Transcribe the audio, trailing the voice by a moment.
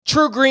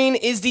True Green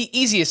is the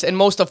easiest and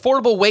most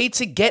affordable way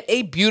to get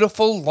a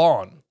beautiful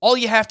lawn. All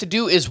you have to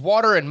do is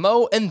water and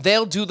mow, and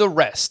they'll do the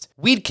rest.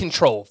 Weed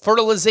control,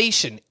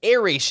 fertilization,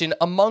 aeration,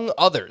 among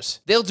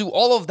others. They'll do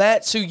all of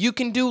that so you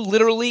can do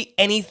literally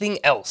anything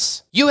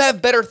else. You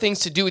have better things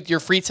to do with your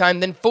free time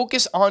than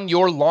focus on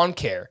your lawn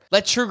care.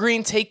 Let True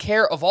Green take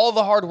care of all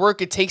the hard work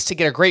it takes to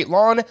get a great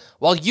lawn,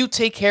 while you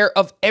take care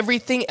of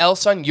everything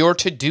else on your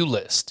to-do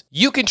list.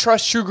 You can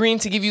trust True Green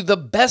to give you the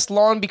best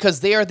lawn because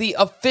they are the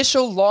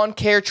official lawn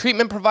care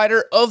treatment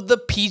provider of the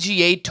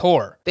PGA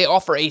Tour. They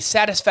offer a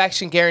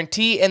satisfaction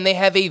guarantee, and they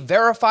have a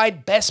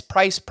verified best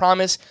price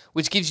promise,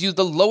 which gives you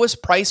the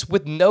lowest price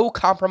with no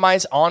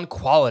compromise on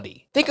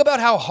quality. Think about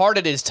how hard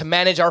it is to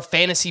manage our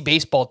fantasy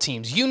baseball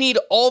teams. You need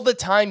all the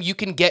time you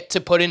can get to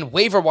put in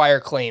waiver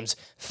wire claims,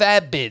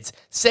 fab bids,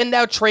 send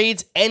out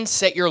trades, and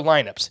set your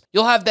lineups.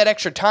 You'll have that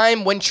extra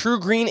time when True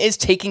Green is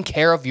taking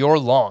care of your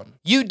lawn.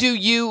 You do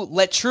you,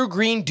 let True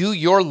Green do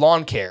your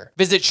lawn care.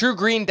 Visit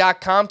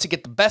truegreen.com to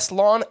get the best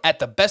lawn at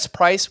the best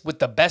price with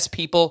the best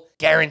people,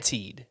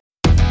 guaranteed.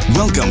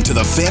 Welcome to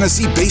the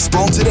Fantasy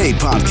Baseball Today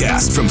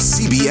podcast from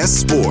CBS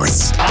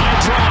Sports. High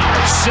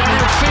drive,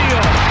 center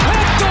field,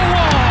 hit the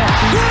wall,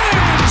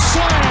 grand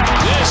slam.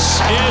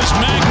 This is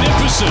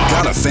magnificent.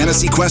 Got a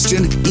fantasy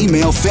question?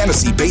 Email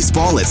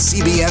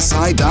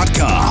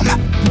fantasybaseball@cbsi.com.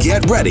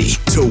 Get ready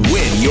to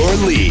win your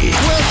league.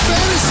 Where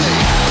fantasy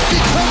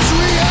becomes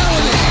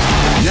reality.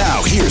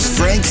 Now here's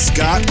Frank,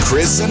 Scott,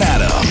 Chris, and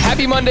Adam.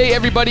 Happy Monday,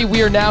 everybody.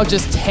 We are now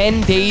just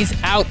 10 days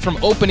out from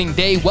opening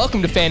day.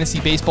 Welcome to Fantasy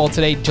Baseball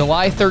Today,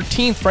 July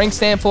 13th. Frank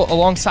Stanfield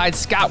alongside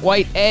Scott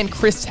White and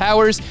Chris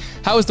Towers.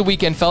 How was the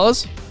weekend,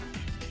 fellas?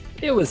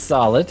 It was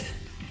solid.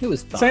 It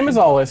was fun. Same as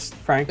always,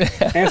 Frank.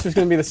 Answer's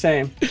going to be the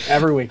same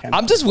every weekend.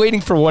 I'm just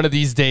waiting for one of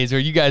these days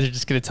where you guys are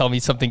just going to tell me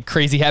something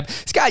crazy happened.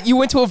 Scott, you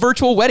went to a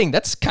virtual wedding.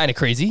 That's kind of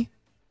crazy.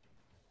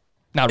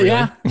 Not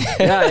really.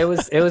 Yeah, it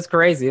was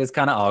crazy. It was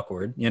kind of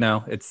awkward. You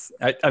know,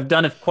 I've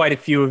done quite a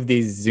few of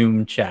these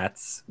Zoom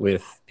chats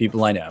with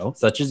people I know,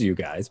 such as you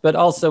guys, but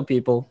also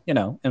people, you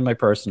know, in my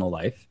personal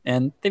life,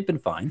 and they've been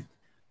fine.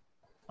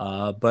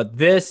 But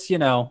this, you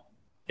know,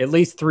 at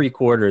least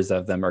 3/4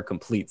 of them are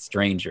complete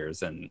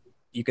strangers, and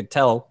you could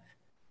tell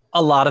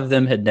a lot of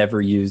them had never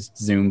used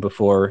Zoom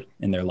before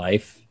in their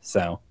life.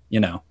 So,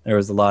 you know, there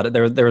was a lot of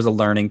there was a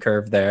learning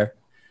curve there.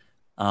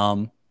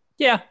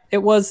 Yeah, it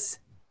was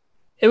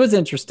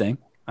interesting.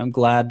 I'm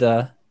glad,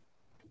 I'm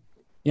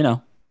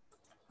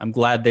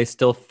glad they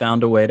still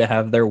found a way to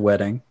have their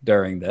wedding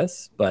during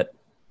this, but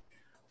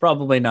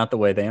probably not the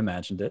way they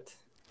imagined it.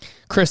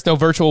 Chris, no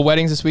virtual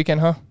weddings this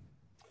weekend, huh?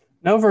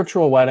 No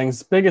virtual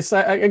weddings. Biggest,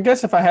 I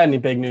guess if I had any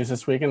big news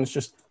this weekend, it's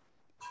just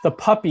the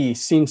puppy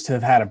seems to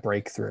have had a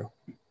breakthrough.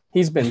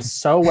 He's been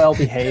so well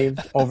behaved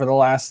over the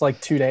last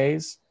 2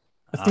 days,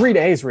 3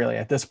 days really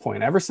at this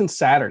point, ever since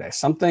Saturday.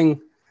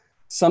 Something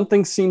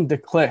seemed to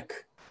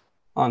click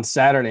on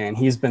Saturday, and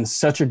he's been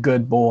such a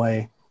good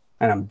boy,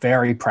 and I'm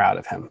very proud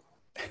of him.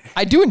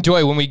 I do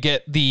enjoy when we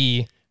get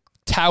the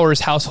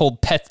Towers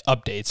household pet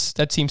updates.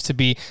 That seems to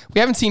be,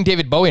 we haven't seen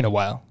David Bowie in a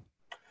while.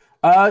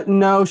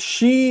 No,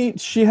 she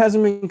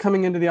hasn't been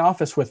coming into the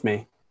office with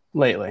me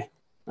lately.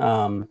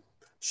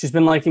 She's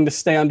been liking to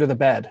stay under the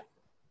bed.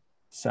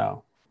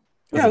 So,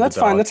 yeah, that's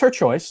fine. That's her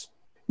choice.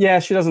 Yeah,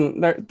 she doesn't,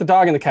 the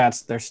dog and the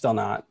cats, they're still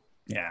not.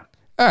 Yeah.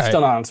 All right.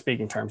 Still not on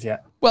speaking terms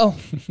yet. Well,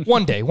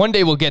 one day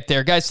we'll get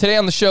there. Guys, today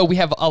on the show, we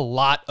have a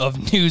lot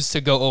of news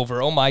to go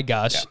over. Oh my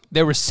gosh. Yeah.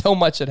 There was so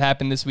much that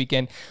happened this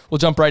weekend. We'll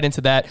jump right into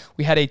that.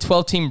 We had a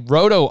 12-team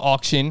Roto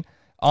auction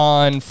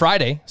on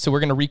Friday, so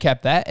we're going to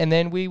recap that, and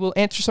then we will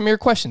answer some of your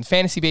questions.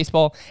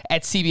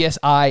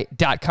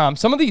 fantasybaseball@cbsi.com.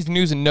 Some of these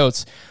news and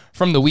notes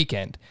from the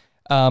weekend.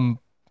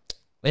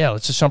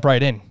 Let's just jump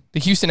right in. The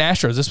Houston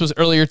Astros, this was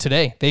earlier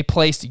today. They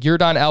placed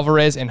Yordan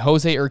Alvarez and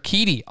Jose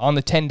Urquidy on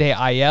the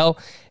 10-day IL,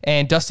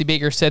 and Dusty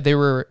Baker said they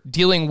were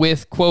dealing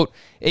with, quote,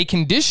 a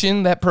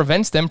condition that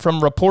prevents them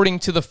from reporting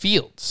to the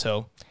field.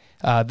 So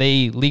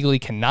they legally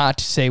cannot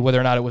say whether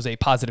or not it was a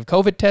positive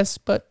COVID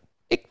test, but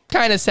it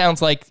kind of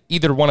sounds like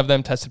either one of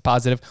them tested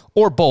positive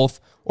or both,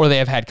 or they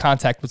have had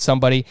contact with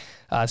somebody.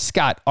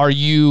 Scott, are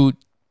you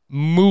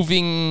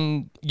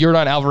moving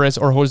Yordan Alvarez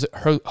or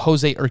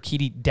Jose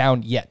Urquidy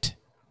down yet?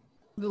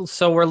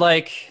 So we're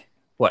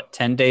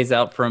 10 days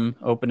out from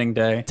opening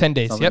day? 10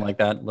 days, something like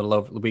that, a little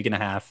over a week and a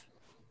half.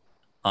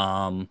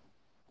 I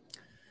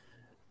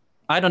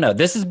don't know.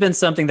 This has been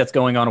something that's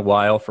going on a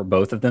while for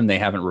both of them. They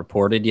haven't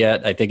reported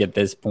yet. I think at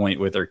this point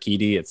with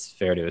Urquidy, it's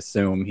fair to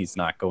assume he's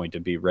not going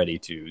to be ready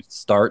to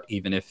start,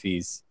 even if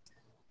he's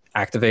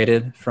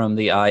activated from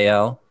the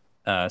IL.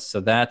 So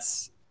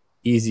that's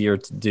easier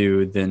to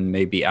do than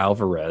maybe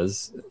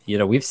Alvarez. You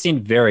know, we've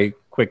seen very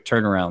quick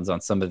turnarounds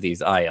on some of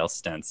these IL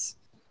stints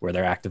where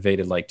they're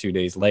activated 2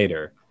 days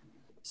later.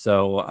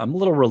 So I'm a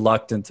little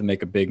reluctant to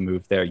make a big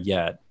move there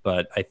yet,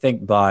 but I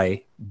think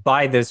by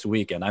this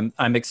weekend,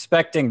 I'm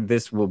expecting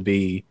this will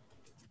be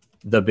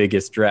the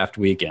biggest draft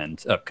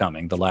weekend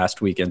upcoming, the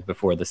last weekend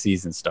before the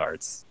season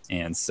starts.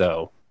 And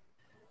so,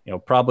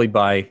 probably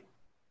going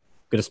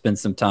to spend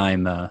some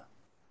time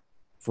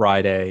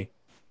Friday,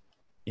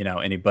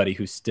 anybody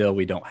who's still,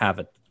 we don't have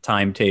a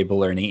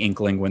timetable or any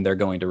inkling when they're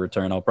going to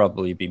return, I'll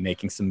probably be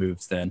making some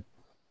moves then.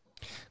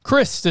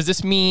 Chris, does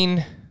this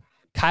mean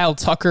Kyle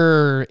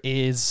Tucker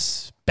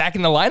is back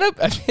in the lineup?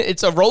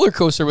 It's a roller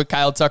coaster with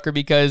Kyle Tucker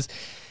because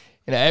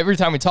every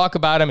time we talk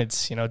about him,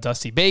 it's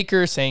Dusty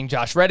Baker saying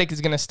Josh Reddick is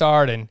going to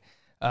start, and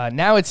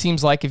now it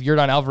seems like if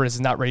Yordan Alvarez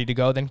is not ready to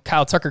go, then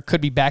Kyle Tucker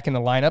could be back in the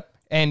lineup.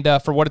 And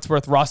for what it's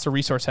worth, Roster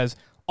Resource has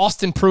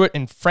Austin Pruitt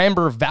and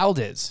Framber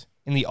Valdez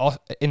in the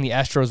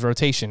Astros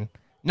rotation,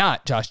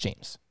 not Josh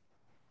James.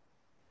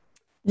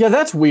 Yeah,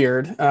 that's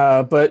weird.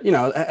 But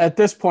at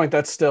this point,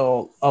 that's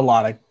still a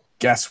lot of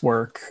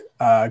guesswork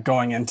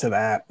going into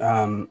that.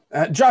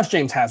 Josh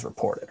James has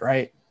reported,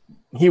 right?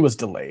 He was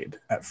delayed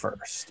at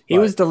first. He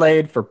was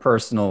delayed for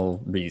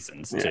personal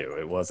reasons too.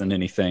 It wasn't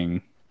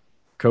anything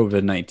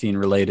COVID-19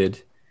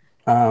 related.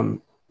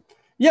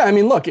 Yeah, I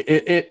mean, look,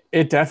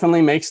 it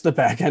definitely makes the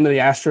back end of the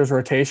Astros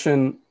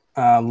rotation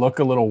look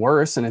a little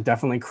worse, and it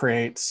definitely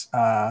creates,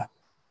 a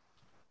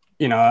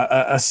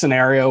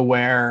scenario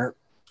where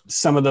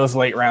some of those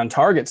late round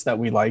targets that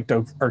we liked,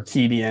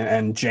 Urquidy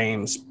and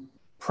James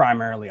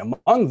primarily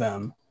among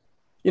them,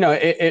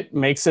 it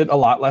makes it a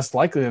lot less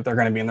likely that they're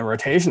going to be in the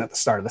rotation at the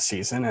start of the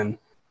season. And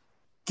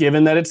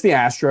given that it's the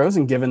Astros,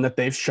 and given that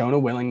they've shown a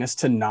willingness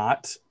to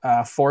not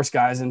force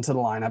guys into the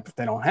lineup if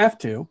they don't have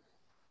to,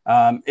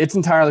 it's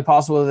entirely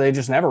possible that they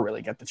just never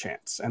really get the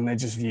chance, and they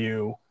just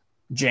view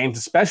James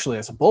especially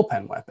as a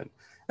bullpen weapon.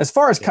 As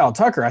far as Kyle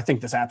Tucker, I think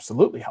this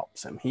absolutely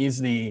helps him.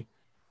 He's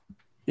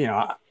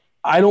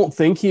I don't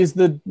think he's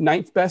the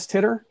 9th best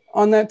hitter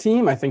on that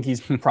team. I think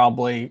he's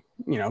probably,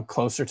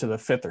 closer to the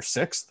 5th or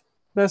 6th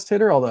best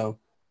hitter, although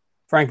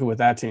frankly with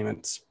that team,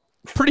 it's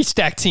pretty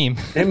stacked team.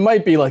 It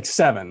might be like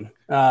 7.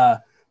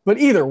 But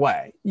either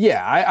way,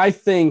 I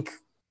think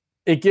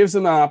it gives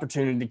them an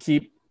opportunity to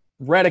keep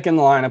Reddick in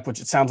the lineup, which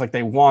it sounds like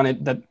they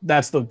wanted.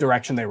 That's the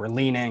direction they were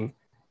leaning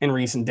in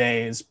recent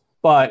days,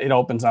 but it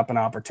opens up an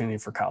opportunity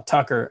for Kyle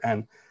Tucker.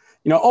 And,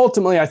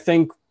 ultimately I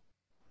think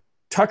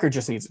Tucker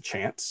just needs a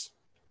chance.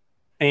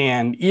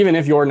 And even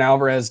if Yordan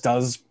Alvarez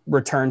does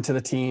return to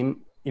the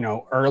team,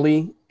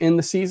 early in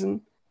the season,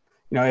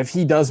 if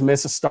he does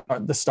miss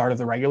the start of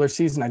the regular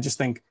season, I just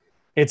think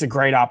it's a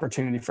great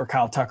opportunity for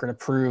Kyle Tucker to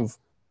prove,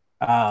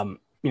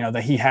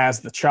 that he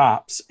has the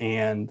chops,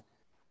 and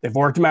they've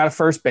worked him out of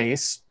first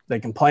base. They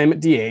can play him at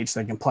DH.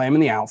 They can play him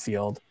in the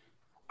outfield.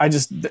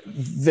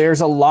 There's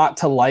a lot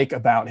to like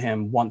about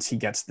him once he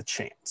gets the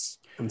chance.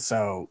 And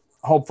so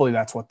hopefully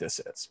that's what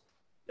this is.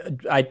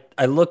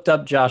 I looked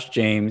up Josh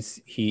James.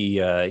 He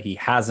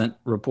hasn't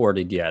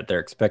reported yet. They're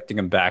expecting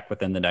him back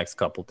within the next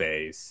couple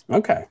days.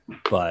 Okay.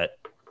 But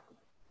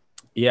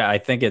yeah, I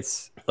think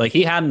it's like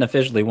he hadn't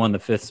officially won the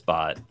 5th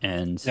spot,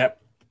 and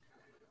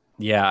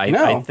yeah,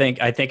 I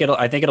think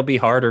it'll be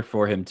harder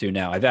for him to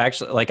now. I've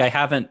actually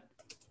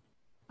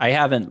I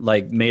haven't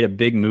made a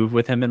big move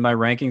with him in my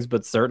rankings,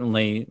 but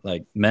certainly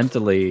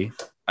mentally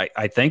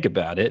I think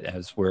about it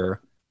as we're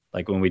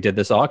when we did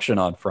this auction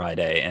on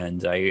Friday,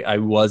 and I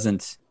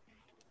wasn't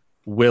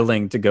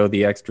willing to go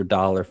the extra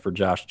dollar for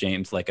Josh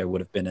James like I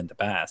would have been in the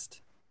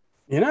past.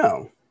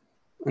 A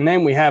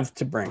name we have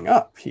to bring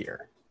up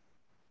here.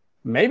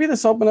 Maybe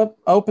this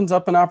opens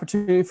up an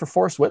opportunity for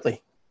Forrest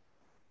Whitley.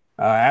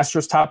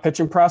 Astros top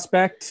pitching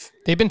prospect.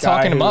 They've been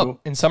talking him up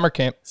in summer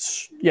camp.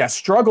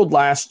 Struggled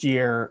last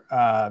year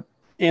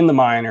in the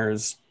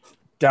minors,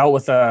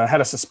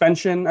 had a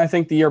suspension, I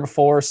think, the year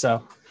before,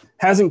 so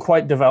hasn't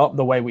quite developed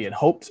the way we had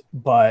hoped,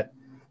 but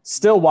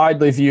still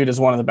widely viewed as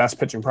one of the best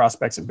pitching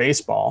prospects in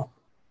baseball.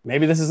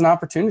 Maybe this is an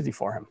opportunity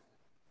for him.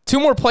 2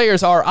 more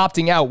players are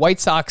opting out. White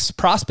Sox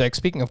prospects,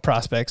 speaking of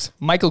prospects,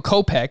 Michael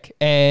Kopech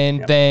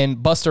and then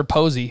Buster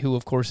Posey, who,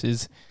 of course,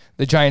 is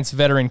the Giants'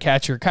 veteran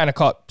catcher. Kind of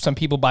caught some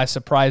people by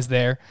surprise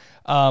there.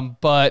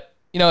 But,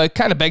 it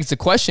kind of begs the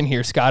question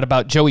here, Scott,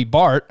 about Joey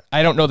Bart.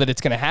 I don't know that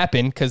it's going to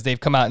happen because they've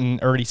come out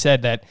and already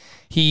said that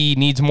he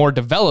needs more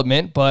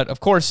development. But, of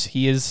course,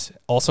 he is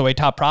also a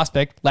top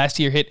prospect. Last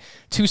year hit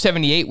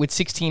 .278 with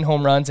 16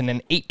 home runs and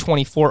an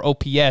 .824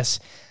 OPS.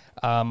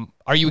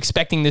 Are you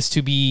expecting this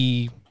to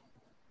be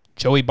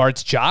Joey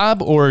Bart's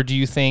job, or do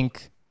you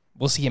think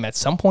we'll see him at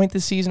some point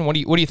this season? What are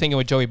you thinking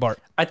with Joey Bart?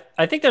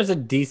 I think there's a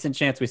decent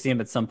chance we see him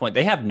at some point.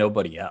 They have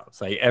nobody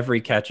else. Every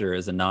catcher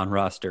is a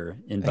non-roster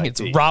invitee. I think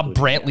it's Rob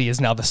Brantley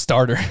is now the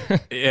starter.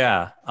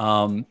 Yeah.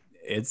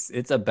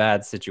 It's a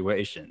bad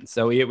situation.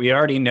 So we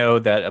already know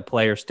that a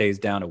player stays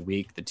down a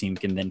week, the team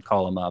can then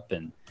call him up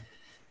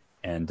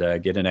and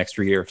get an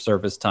extra year of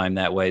service time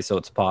that way. So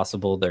it's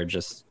possible they're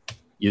just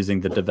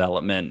using the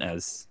development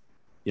as,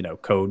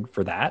 code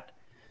for that.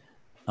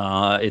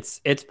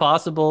 It's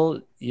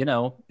possible,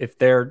 if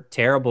they're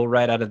terrible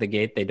right out of the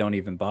gate, they don't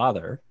even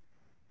bother.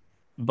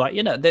 But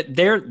that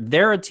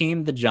they're a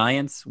team, the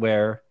Giants,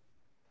 where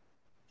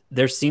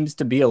there seems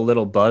to be a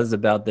little buzz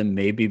about them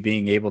maybe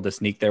being able to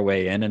sneak their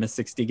way in a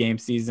 60-game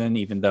season,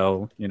 even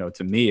though,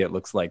 to me, it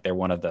looks like they're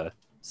one of the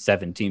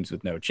 7 teams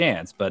with no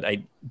chance. But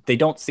they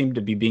don't seem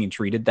to be being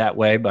treated that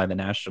way by the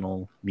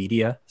national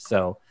media.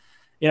 So,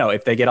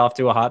 if they get off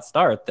to a hot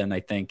start, then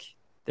I think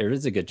there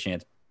is a good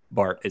chance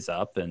Bart is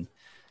up. And,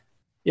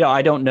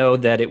 I don't know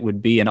that it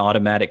would be an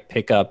automatic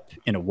pickup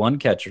in a one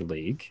catcher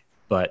league,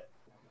 but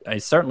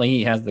certainly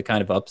he has the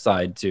kind of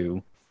upside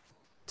to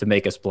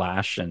make a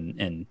splash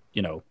and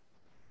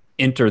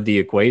enter the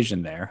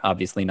equation there.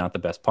 Obviously not the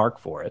best park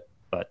for it,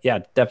 but yeah,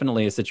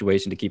 definitely a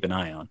situation to keep an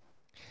eye on.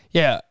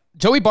 Yeah.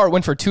 Joey Bart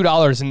went for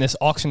 $2 in this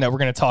auction that we're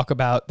going to talk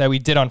about that we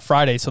did on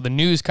Friday. So the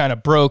news kind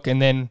of broke,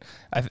 and then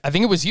I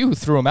think it was you who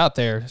threw him out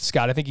there,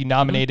 Scott. I think you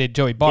nominated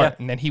Joey Bart,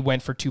 and then he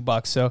went for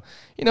 $2. So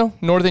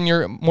more than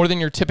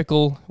your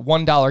typical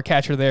 $1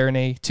 catcher there in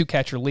a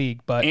 2-catcher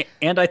league. But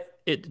and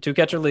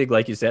 2-catcher league,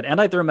 like you said,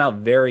 and I threw him out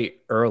very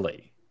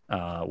early,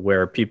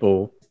 where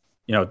people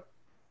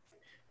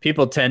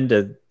tend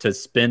to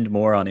spend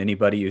more on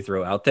anybody you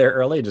throw out there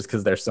early just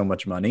because there's so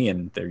much money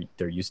and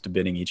they're used to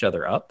bidding each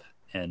other up.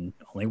 And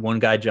only one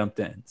guy jumped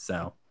in.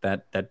 So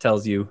that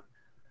tells you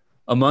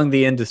among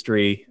the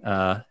industry,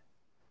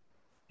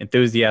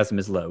 enthusiasm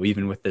is low,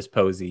 even with this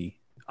Posey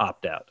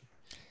opt-out.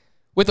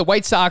 With the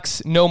White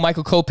Sox, no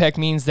Michael Kopech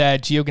means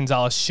that Gio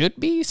Gonzalez should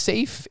be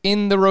safe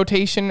in the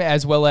rotation,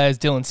 as well as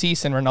Dylan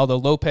Cease and Ronaldo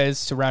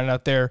Lopez to round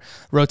out their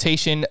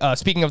rotation.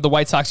 Speaking of the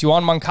White Sox,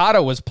 Yoan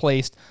Moncada was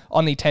placed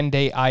on the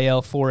 10-day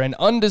IL for an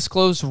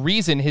undisclosed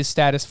reason. His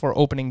status for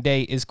opening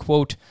day is,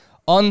 quote,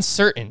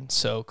 uncertain.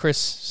 So, Chris,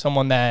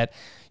 someone that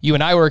you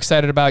and I were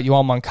excited about,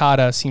 Yoan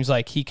Moncada, seems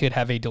like he could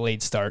have a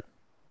delayed start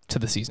to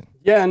the season.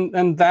 Yeah,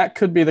 and that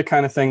could be the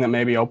kind of thing that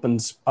maybe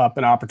opens up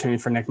an opportunity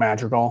for Nick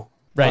Madrigal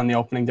on the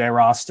opening day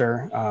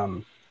roster.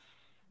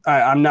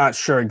 I'm not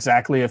sure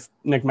exactly if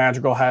Nick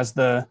Madrigal has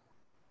the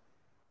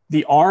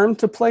arm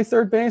to play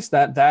third base.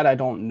 That I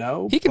don't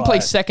know. He can play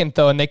second,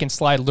 though, and they can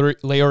slide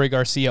Leori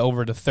Garcia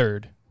over to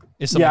third.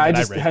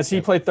 Has he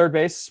played third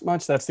base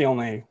much? That's the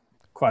only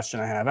question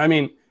I have. I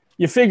mean,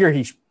 you figure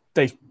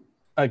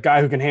a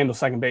guy who can handle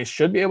second base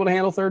should be able to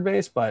handle third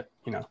base, but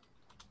you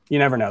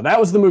never know. That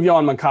was the move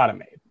Yoan Moncada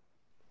made.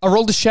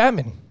 Aroldis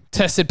Chapman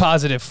tested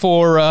positive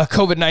for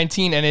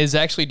COVID-19 and is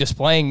actually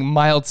displaying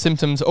mild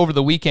symptoms over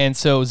the weekend.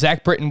 So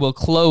Zach Britton will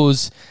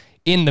close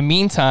in the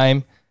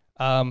meantime.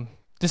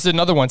 This is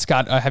another one,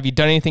 Scott. Have you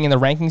done anything in the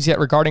rankings yet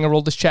regarding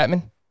Aroldis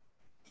Chapman?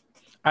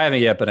 I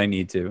haven't yet, but I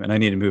need to. And I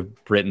need to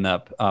move Britton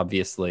up,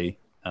 obviously,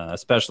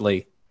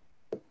 especially...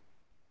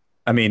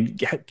 I mean,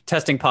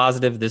 testing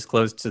positive this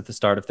close to the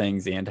start of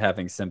things and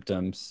having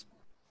symptoms,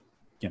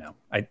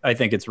 I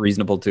think it's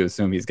reasonable to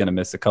assume he's going to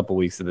miss a couple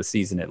weeks of the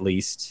season at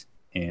least,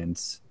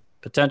 and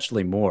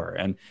potentially more.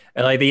 And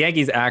like the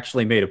Yankees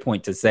actually made a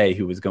point to say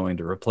who was going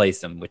to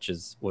replace him, which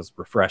was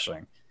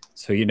refreshing.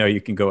 So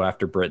you can go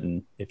after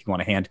Britton if you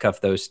want to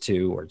handcuff those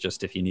two, or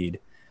just if you need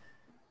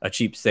a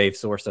cheap save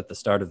source at the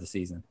start of the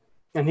season.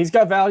 And he's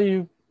got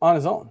value on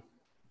his own.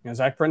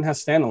 Zach Britton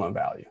has standalone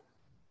value.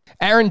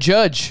 Aaron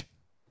Judge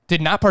did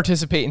not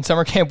participate in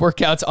summer camp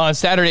workouts on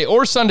Saturday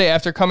or Sunday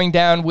after coming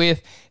down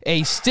with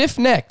a stiff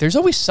neck. There's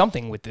always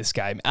something with this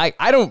guy.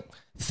 I don't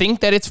think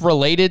that it's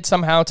related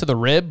somehow to the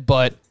rib,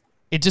 but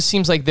it just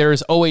seems like there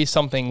is always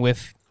something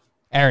with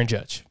Aaron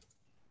Judge.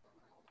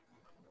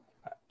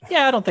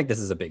 Yeah, I don't think this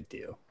is a big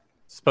deal.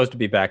 It's supposed to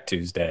be back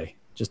Tuesday.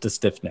 Just a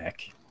stiff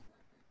neck.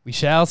 We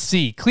shall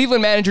see.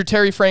 Cleveland manager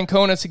Terry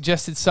Francona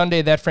suggested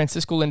Sunday that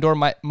Francisco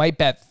Lindor might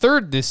bat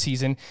third this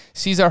season.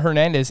 Cesar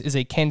Hernandez is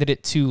a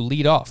candidate to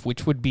lead off,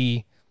 which would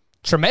be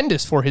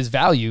tremendous for his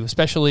value,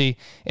 especially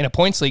in a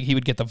points league. He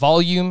would get the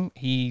volume.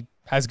 He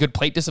has good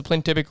plate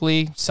discipline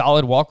typically,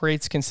 solid walk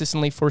rates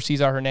consistently for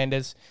Cesar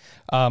Hernandez.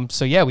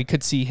 So yeah, we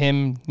could see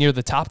him near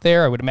the top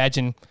there. I would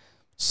imagine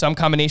some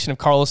combination of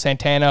Carlos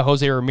Santana,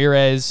 Jose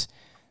Ramirez,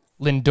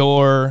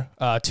 Lindor,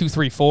 2,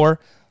 3, 4.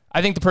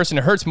 I think the person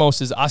it hurts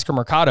most is Oscar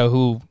Mercado,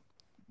 who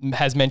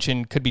has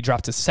mentioned could be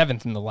dropped to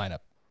 7th in the lineup.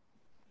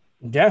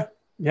 Yeah,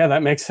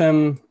 that makes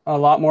him a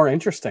lot more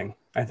interesting,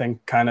 I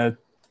think, kind of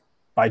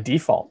by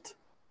default.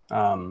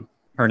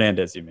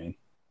 Hernandez, you mean?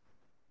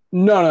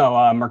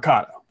 No,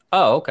 Mercado.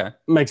 Oh, okay.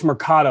 Makes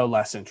Mercado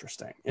less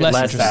interesting.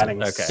 Less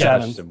interesting. Okay.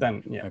 7th,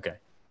 then, yeah. Okay.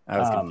 I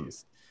was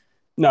confused.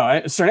 No,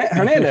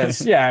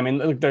 Hernandez, yeah, I mean,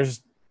 look,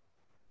 there's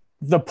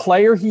the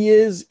player he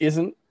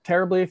isn't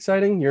terribly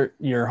exciting.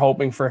 You're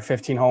hoping for a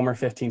 15 homer,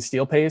 15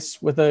 steal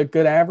pace with a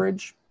good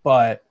average,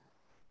 but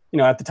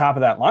at the top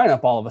of that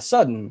lineup, all of a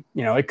sudden,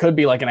 it could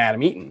be like an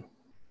Adam Eaton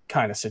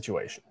kind of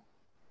situation.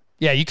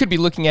 Yeah, you could be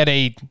looking at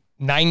a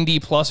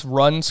 90-plus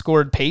run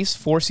scored pace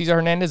for Cesar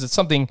Hernandez. It's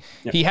something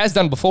he has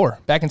done before.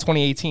 Back in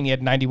 2018, he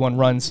had 91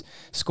 runs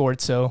scored,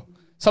 so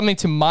something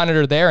to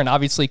monitor there, and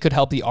obviously could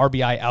help the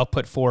RBI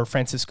output for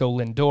Francisco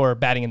Lindor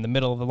batting in the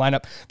middle of the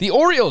lineup. The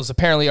Orioles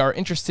apparently are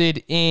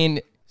interested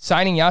in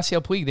signing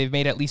Yasiel Puig. They've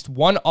made at least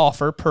one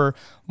offer per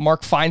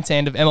Mark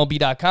Feinsand of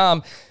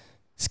MLB.com.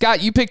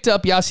 Scott, you picked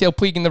up Yasiel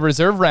Puig in the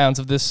reserve rounds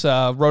of this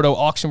Roto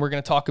auction we're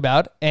going to talk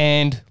about.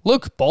 And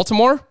look,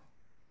 Baltimore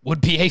would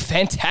be a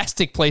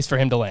fantastic place for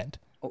him to land.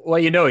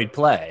 Well, he'd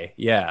play.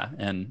 Yeah,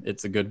 and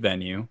it's a good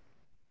venue.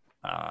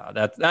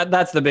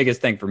 That's the biggest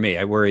thing for me.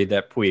 I worry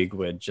that Puig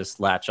would just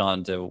latch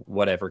on to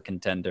whatever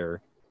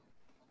contender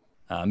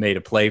made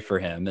a play for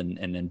him and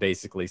then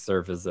basically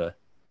serve as a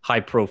high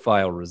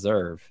profile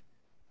reserve,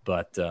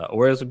 but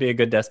Orioles would be a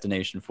good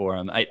destination for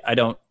him. I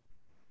don't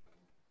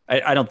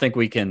think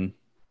we can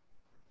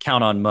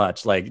count on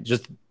much. Like,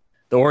 just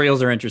the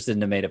Orioles are interested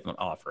and made an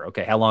offer.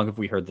 Okay, how long have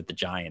we heard that the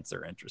Giants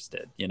are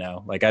interested?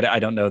 Like, I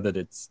don't know that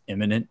it's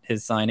imminent,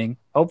 his signing.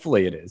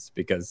 Hopefully it is,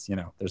 because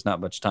there's not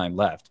much time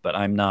left. But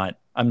I'm not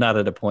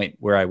at a point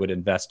where I would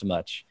invest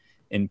much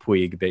in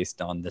Puig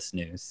based on this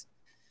news.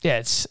 Yeah,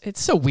 it's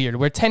so weird.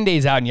 We're 10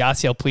 days out and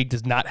Yasiel Puig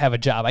does not have a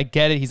job. I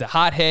get it. He's a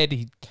hothead.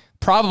 He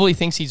probably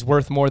thinks he's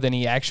worth more than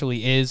he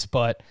actually is,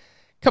 but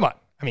come on.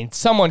 I mean,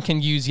 someone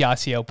can use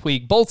Yasiel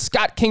Puig. Both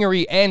Scott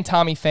Kingery and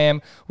Tommy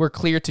Pham were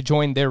clear to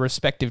join their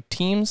respective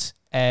teams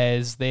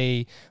as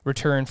they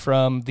return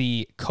from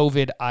the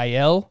COVID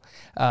IL.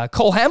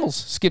 Cole Hamels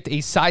skipped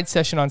a side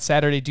session on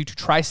Saturday due to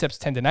triceps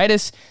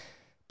tendonitis.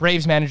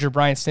 Braves manager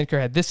Brian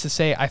Snitker had this to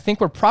say: "I think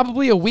we're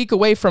probably a week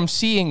away from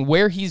seeing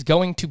where he's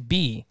going to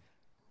be."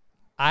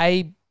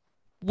 I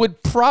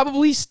would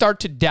probably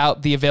start to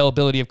doubt the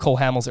availability of Cole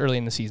Hamels early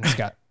in the season,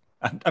 Scott.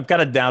 I'm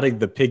kind of doubting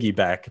the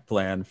piggyback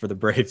plan for the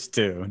Braves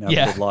too. Now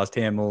that they've lost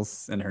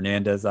Hamels and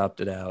Hernandez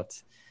opted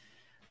out.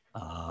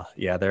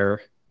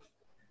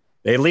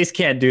 They at least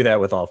can't do that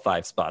with all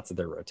 5 spots of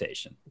their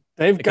rotation.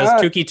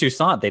 Touki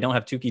Toussaint, they don't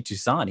have Touki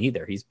Toussaint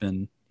either.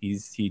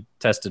 He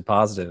tested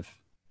positive,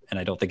 and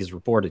I don't think is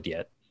reported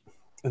yet.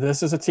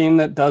 This is a team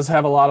that does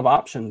have a lot of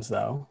options,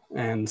 though,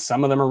 and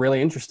some of them are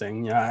really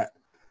interesting. Yeah,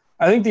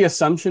 I think the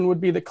assumption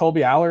would be that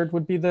Colby Allard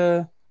would be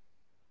the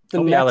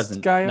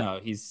next guy. No,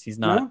 he's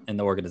not in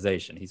the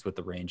organization. He's with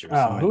the Rangers.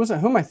 Oh, who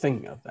am I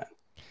thinking of then?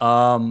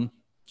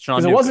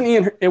 Sean.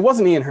 It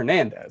wasn't Ian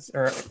Hernandez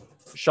or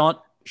Sean.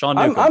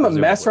 Newcomb, I'm a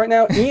mess right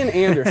now. Ian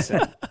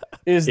Anderson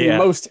is the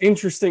most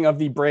interesting of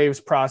the Braves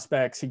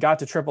prospects. He got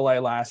to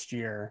AAA last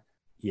year.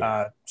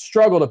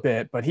 Struggled a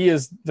bit, but he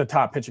is the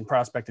top pitching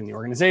prospect in the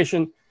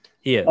organization.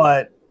 He is.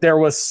 But there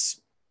was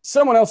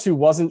someone else who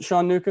wasn't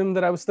Sean Newcomb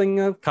that I was thinking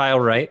of. Kyle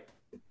Wright.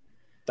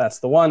 That's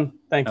the one.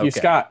 Thank you,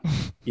 Scott.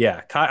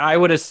 Yeah, I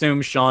would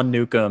assume Sean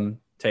Newcomb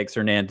takes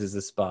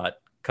Hernandez's spot.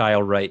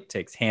 Kyle Wright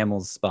takes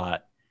Hamels'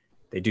 spot.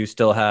 They do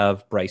still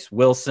have Bryce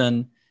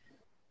Wilson.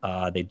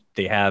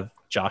 They have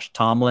Josh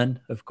Tomlin,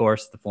 of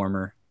course, the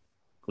former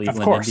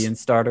Cleveland Indians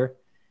starter.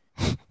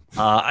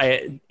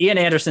 Ian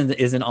Anderson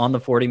isn't on the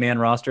 40-man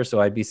roster,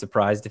 so I'd be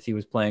surprised if he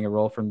was playing a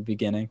role from the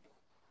beginning.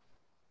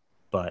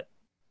 But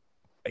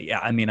yeah,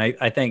 I mean,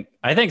 I think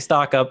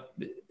stock up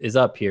is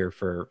up here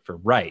for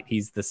Wright.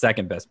 He's the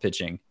second best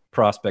pitching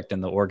prospect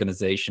in the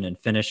organization and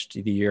finished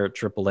the year at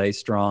AAA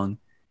strong.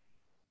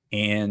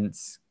 And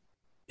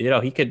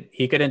he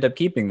could end up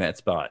keeping that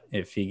spot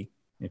if he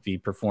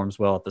performs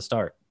well at the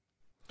start.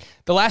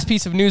 The last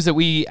piece of news that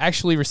we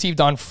actually received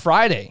on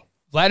Friday: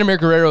 Vladimir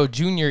Guerrero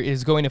Jr.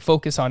 is going to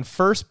focus on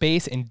first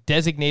base and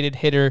designated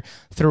hitter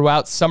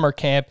throughout summer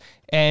camp.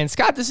 And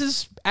Scott, this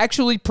is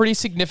actually pretty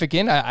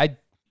significant.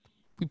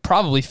 We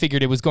probably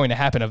figured it was going to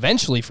happen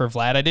eventually for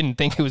Vlad. I didn't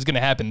think it was going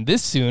to happen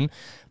this soon,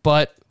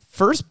 but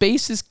first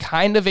base is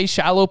kind of a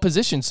shallow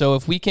position. So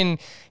if we can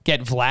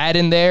get Vlad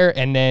in there,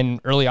 and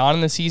then early on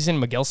in the season,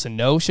 Miguel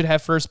Sano should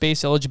have first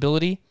base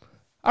eligibility.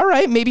 All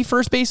right, maybe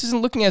first base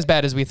isn't looking as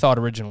bad as we thought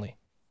originally.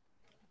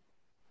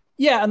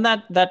 Yeah, and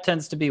that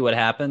tends to be what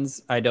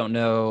happens. I don't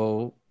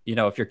know,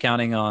 if you're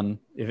counting on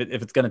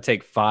if it's going to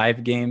take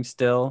 5 games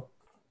still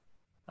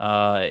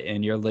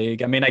in your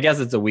league. I mean, I guess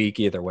it's a week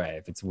either way.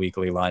 If it's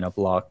weekly lineup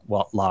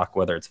lock,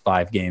 whether it's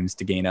 5 games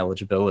to gain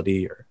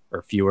eligibility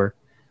or fewer.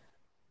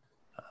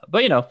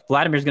 But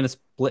Vladimir's going to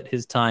split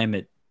his time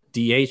at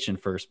DH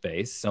and first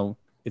base, so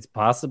it's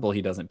possible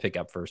he doesn't pick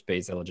up first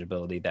base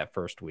eligibility that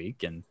first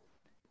week, and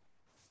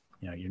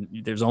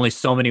there's only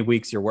so many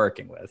weeks you're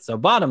working with. So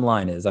bottom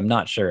line is, I'm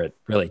not sure it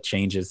really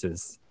changes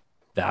his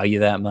value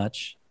that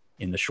much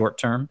in the short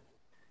term.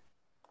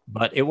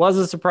 But it was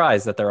a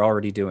surprise that they're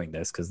already doing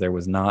this, because there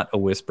was not a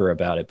whisper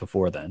about it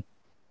before then.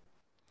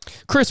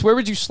 Chris, where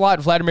would you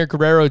slot Vladimir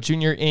Guerrero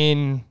Jr.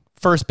 in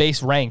first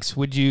base ranks?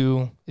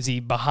 Is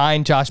he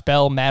behind Josh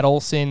Bell, Matt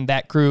Olson,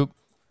 that group,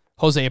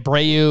 Jose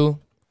Abreu?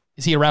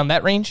 Is he around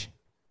that range?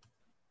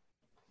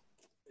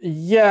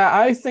 Yeah,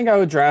 I think I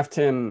would draft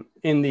him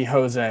in the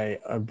Jose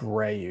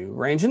Abreu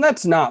range, and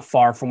that's not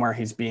far from where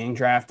he's being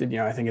drafted.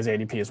 I think his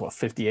ADP is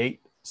 58,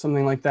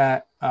 something like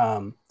that.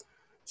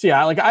 So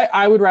yeah,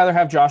 I would rather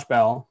have Josh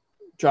Bell.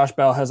 Josh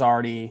Bell has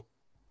already,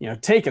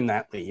 taken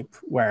that leap,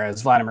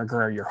 whereas Vladimir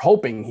Guerrero, you're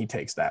hoping he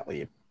takes that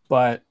leap.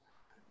 But,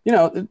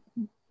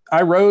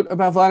 I wrote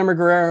about Vladimir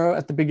Guerrero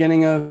at the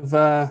beginning of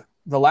the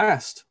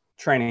last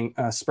spring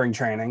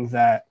training,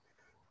 that,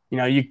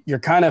 you're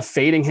kind of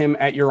fading him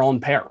at your own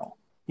peril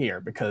here,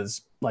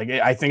 because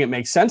I think it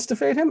makes sense to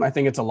fade him. I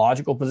think it's a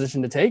logical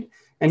position to take,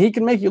 and he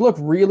can make you look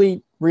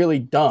really, really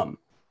dumb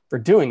for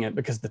doing it,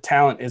 because the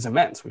talent is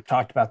immense. We've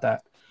talked about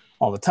that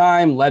all the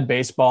time. Led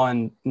baseball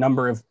in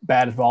number of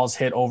batted balls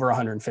hit over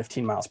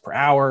 115 miles per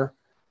hour,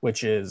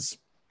 which is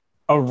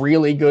a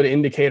really good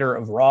indicator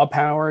of raw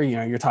power.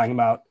 You're talking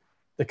about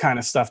the kind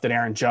of stuff that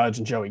Aaron Judge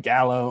and Joey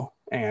Gallo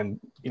and,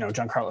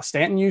 Giancarlo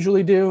Stanton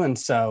usually do. And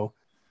so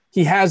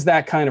he has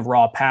that kind of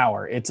raw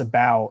power. It's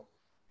about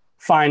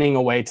finding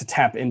a way to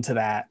tap into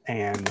that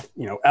and,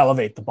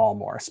 elevate the ball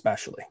more,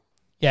 especially.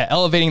 Yeah,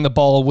 elevating the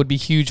ball would be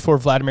huge for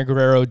Vladimir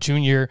Guerrero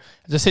Jr.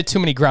 Just hit too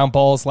many ground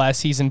balls last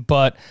season,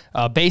 but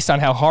based on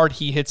how hard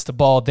he hits the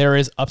ball, there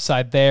is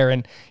upside there.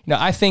 And,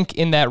 I think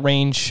in that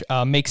range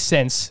makes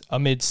sense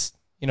amidst,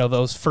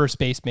 those first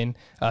basemen.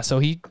 So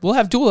he will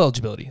have dual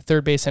eligibility,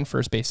 third base and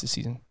first base this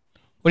season.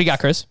 What do you got,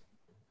 Chris?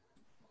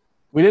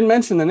 We didn't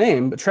mention the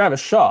name, but Travis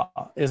Shaw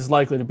is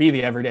likely to be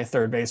the everyday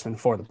third baseman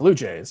for the Blue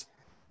Jays.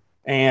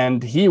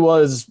 And he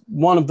was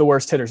one of the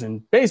worst hitters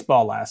in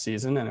baseball last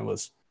season, and it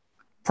was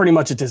pretty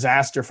much a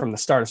disaster from the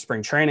start of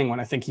spring training when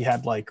I think he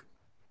had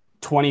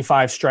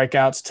 25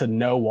 strikeouts to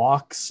no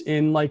walks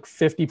in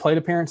 50 plate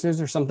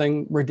appearances or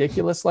something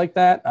ridiculous like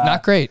that.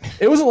 Not great.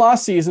 It was a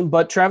lost season,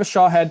 but Travis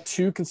Shaw had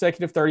 2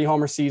 consecutive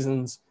 30-homer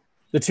seasons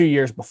the 2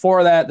 years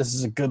before that. This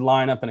is a good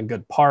lineup and a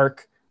good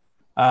park.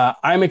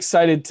 I'm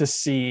excited to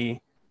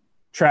see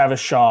Travis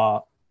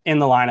Shaw in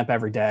the lineup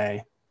every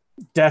day.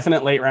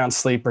 Definite late-round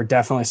sleeper,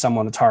 definitely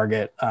someone to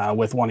target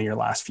with one of your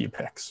last few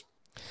picks.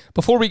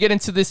 Before we get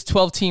into this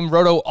 12-team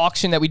Roto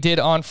auction that we did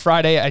on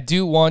Friday, I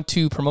do want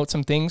to promote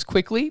some things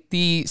quickly.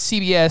 The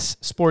CBS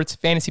Sports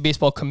Fantasy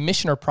Baseball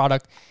Commissioner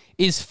product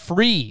is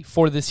free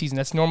for this season.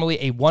 That's normally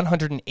a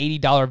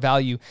 $180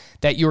 value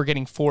that you are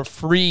getting for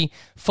free,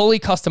 fully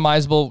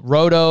customizable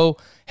Roto,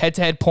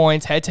 head-to-head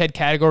points, head-to-head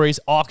categories,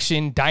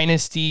 auction,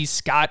 dynasty.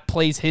 Scott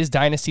plays his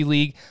dynasty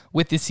league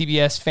with the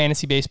CBS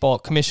Fantasy Baseball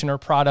Commissioner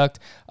product,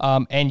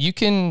 and you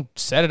can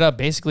set it up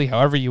basically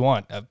however you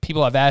want.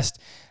 People have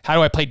asked, how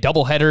do I play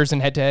double headers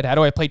and head-to-head? How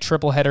do I play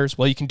triple headers?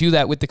 Well, you can do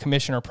that with the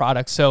Commissioner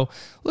product. So,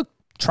 look,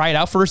 try it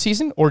out for a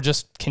season or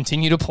just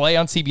continue to play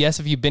on CBS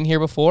if you've been here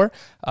before.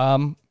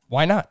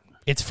 Why not?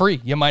 It's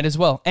free. You might as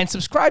well. And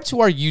subscribe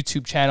to our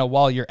YouTube channel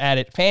while you're at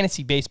it.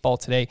 Fantasy Baseball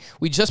Today.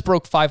 We just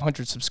broke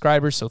 500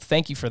 subscribers, so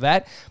thank you for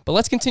that. But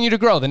let's continue to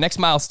grow. The next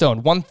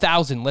milestone,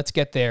 1,000. Let's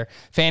get there.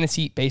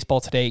 Fantasy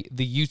Baseball Today,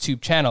 the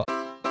YouTube channel.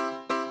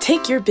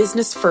 Take your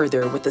business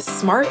further with the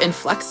smart and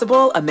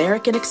flexible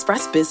American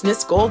Express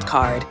Business Gold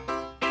Card.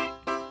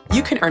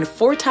 You can earn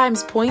 4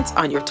 times points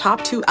on your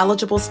top 2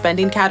 eligible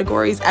spending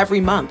categories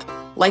every month,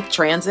 like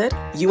transit,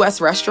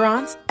 U.S.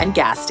 restaurants, and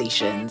gas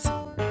stations.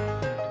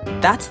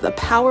 That's the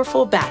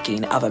powerful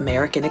backing of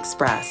American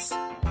Express.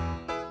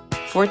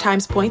 4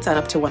 times points on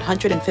up to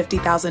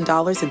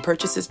 $150,000 in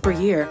purchases per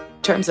year.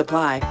 Terms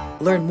apply.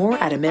 Learn more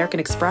at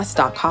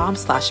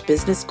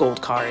americanexpress.com/business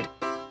gold card.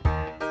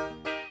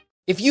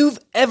 If you've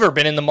ever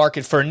been in the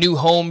market for a new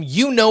home,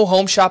 you know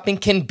home shopping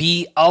can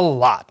be a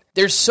lot.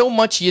 There's so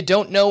much you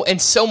don't know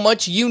and so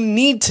much you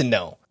need to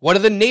know. What are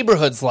the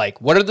neighborhoods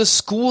like? What are the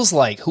schools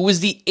like? Who is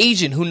the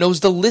agent who knows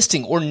the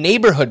listing or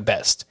neighborhood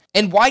best?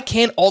 And why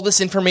can't all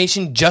this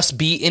information just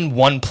be in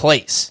one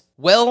place?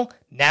 Well,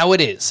 now it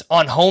is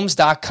on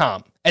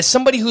Homes.com. As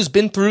somebody who's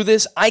been through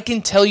this, I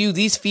can tell you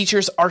these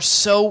features are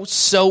so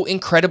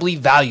incredibly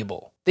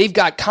valuable. They've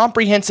got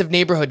comprehensive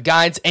neighborhood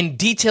guides and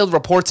detailed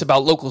reports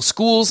about local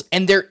schools,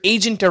 and their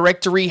agent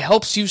directory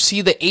helps you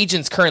see the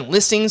agent's current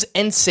listings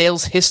and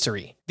sales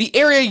history. The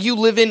area you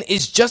live in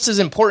is just as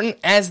important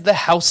as the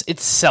house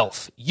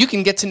itself. You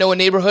can get to know a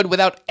neighborhood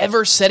without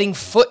ever setting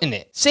foot in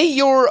it. Say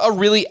you're a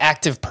really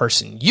active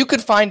person. You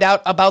could find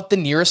out about the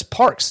nearest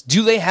parks.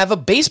 Do they have a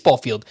baseball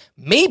field?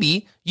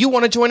 Maybe you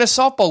want to join a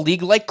softball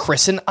league like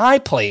Chris and I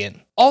play in.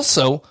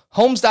 Also,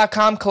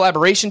 Homes.com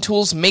collaboration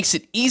tools makes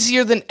it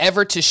easier than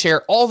ever to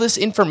share all this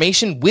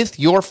information with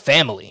your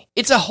family.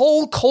 It's a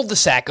whole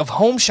cul-de-sac of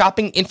home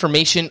shopping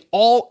information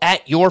all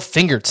at your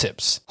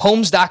fingertips.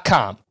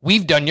 Homes.com.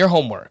 We've done your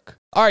homework.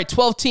 All right,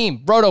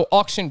 12-team Roto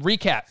auction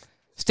recap.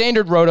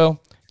 Standard Roto,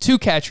 2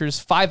 catchers,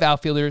 5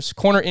 outfielders,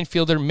 corner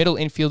infielder, middle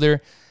infielder,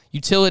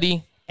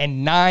 utility,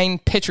 and 9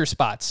 pitcher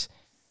spots.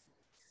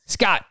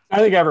 Scott. I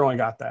think everyone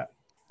got that.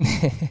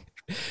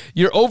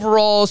 Your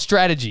overall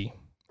strategy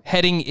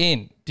heading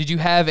in, did you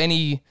have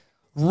any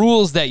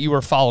rules that you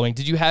were following?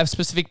 Did you have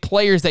specific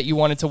players that you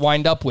wanted to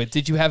wind up with?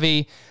 Did you have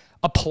a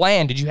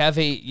plan? Did you have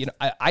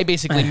I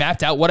basically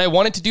mapped out what I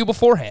wanted to do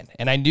beforehand,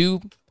 and I knew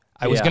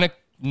I was going to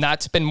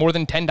not spend more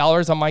than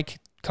 $10 on my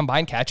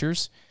combined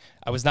catchers.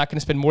 I was not going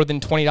to spend more than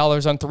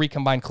 $20 on 3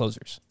 combined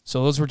closers.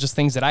 So those were just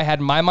things that I had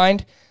in my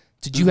mind.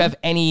 Did you have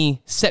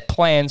any set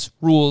plans,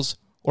 rules,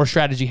 or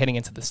strategy heading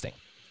into this thing?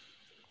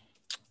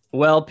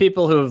 Well,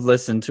 people who have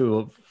listened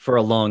to for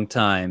a long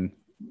time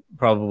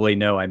probably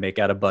know I make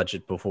out a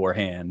budget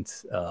beforehand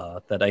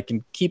that I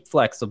can keep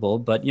flexible,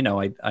 but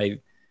I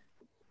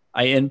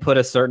input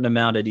a certain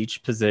amount at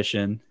each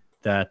position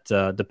that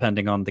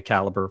depending on the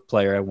caliber of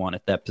player I want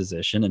at that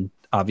position, and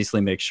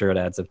obviously make sure it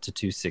adds up to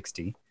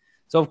 260.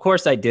 So of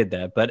course I did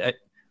that, but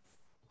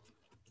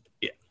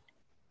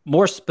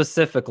more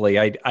specifically,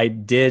 I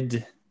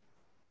did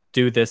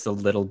do this a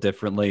little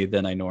differently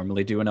than I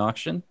normally do in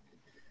auction.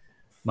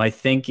 My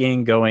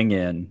thinking going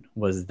in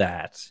was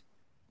that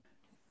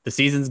the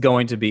season's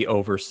going to be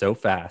over so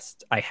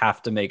fast. I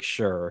have to make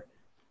sure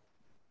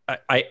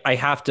I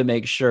have to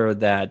make sure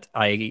that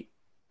I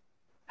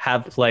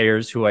have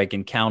players who I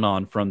can count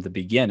on from the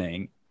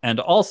beginning And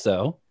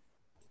also,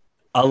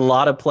 a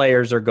lot of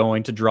players are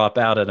going to drop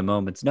out at a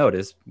moment's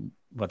notice,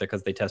 whether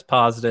because they test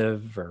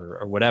positive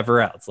or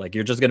whatever else. Like,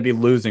 you're just going to be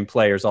losing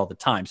players all the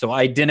time. So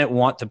I didn't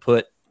want to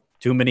put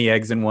too many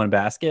eggs in one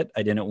basket.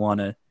 I didn't want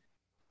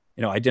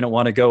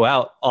to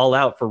go all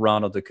out for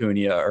Ronald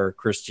Acuna or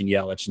Christian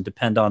Yelich and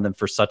depend on them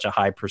for such a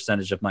high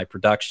percentage of my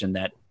production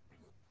that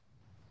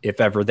if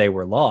ever they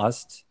were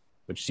lost,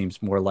 which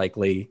seems more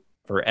likely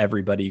for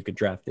everybody you could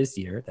draft this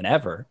year than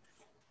ever,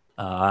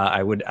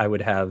 I would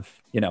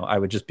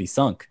just be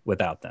sunk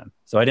without them.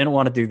 So I didn't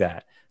want to do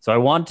that. So I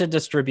wanted to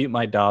distribute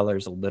my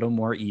dollars a little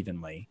more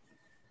evenly.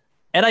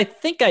 And I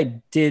think I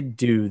did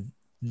do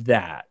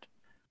that.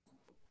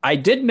 I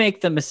did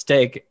make the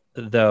mistake,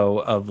 though,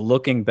 of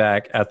looking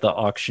back at the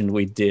auction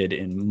we did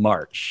in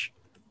March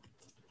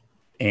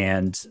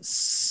and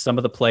some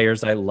of the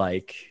players I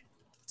like,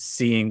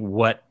 seeing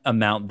what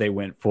amount they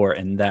went for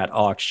in that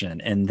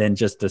auction, and then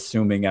just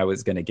assuming I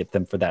was going to get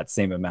them for that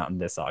same amount in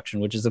this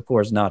auction, which is, of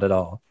course, not at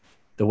all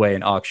the way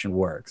an auction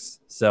works.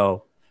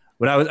 So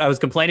when I was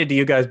complaining to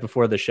you guys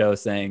before the show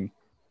saying,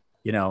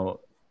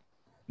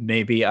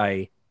 maybe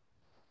I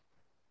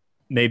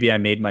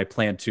made my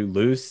plan too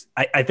loose.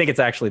 I think it's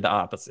actually the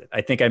opposite.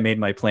 I think I made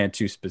my plan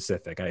too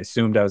specific. I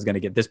assumed I was going to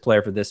get this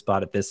player for this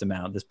spot at this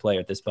amount, this player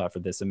at this spot for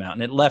this amount,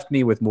 and it left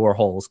me with more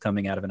holes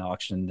coming out of an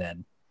auction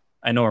than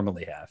I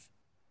normally have.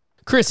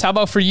 Chris, how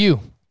about for you?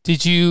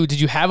 Did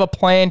you have a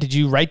plan? Did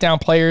you write down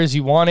players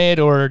you wanted,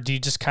 or do you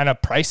just kind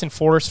of price and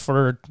force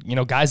for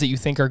guys that you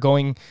think are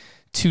going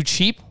too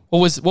cheap? What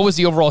was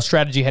the overall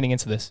strategy heading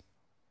into this?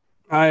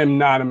 I am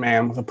not a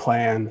man with a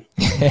plan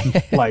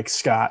like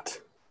Scott.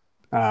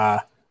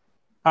 I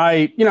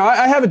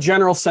have a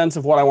general sense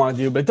of what I want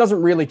to do, but it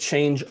doesn't really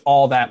change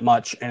all that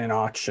much in an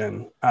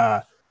auction.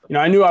 I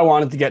knew I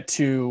wanted to get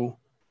 2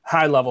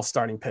 high-level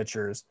starting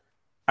pitchers.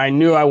 I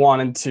knew I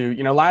wanted to,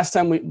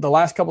 the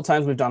last couple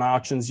times we've done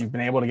auctions, you've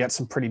been able to get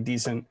some pretty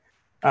decent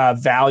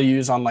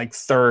values on like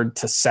 3rd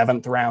to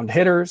 7th round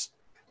hitters.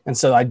 And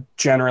so I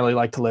generally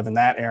like to live in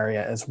that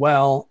area as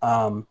well.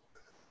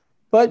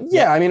 But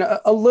yeah, I mean,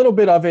 a little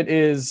bit of it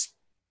is,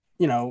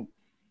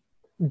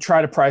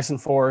 try to price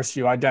and force,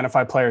 you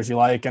identify players you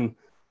like. And,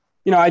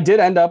 I did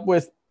end up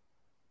with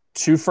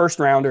 2 first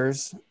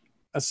rounders,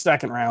 a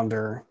second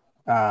rounder,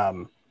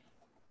 and,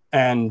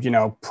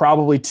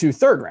 probably 2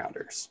 third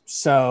rounders.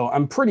 So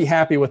I'm pretty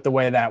happy with the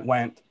way that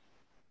went.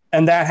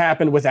 And that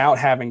happened without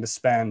having to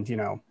spend,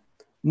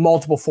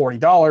 multiple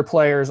 $40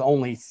 players,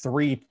 only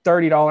 3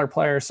 $30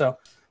 players. So,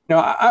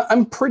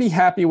 I'm pretty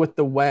happy with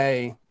the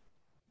way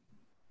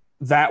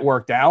that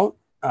worked out.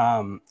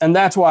 And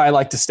that's why I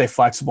like to stay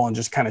flexible and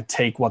just kind of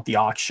take what the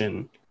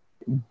auction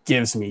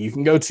gives me. You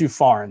can go too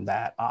far in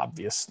that,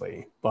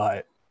 obviously,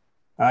 but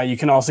you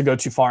can also go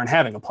too far in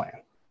having a plan.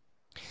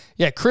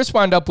 Yeah, Chris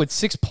wound up with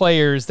 6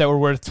 players that were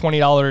worth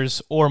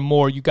 $20 or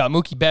more. You got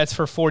Mookie Betts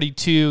for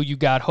 $42. You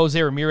got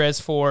Jose Ramirez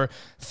for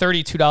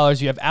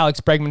 $32. You have Alex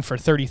Bregman for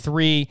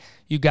 $33.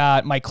 You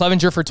got Mike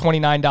Clevenger for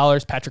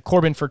 $29. Patrick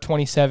Corbin for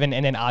 $27.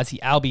 And then Ozzie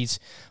Albies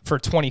for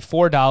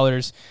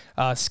 $24.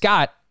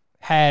 Scott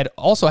had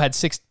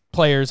 6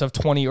 players of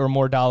 $20 or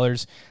more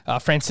dollars.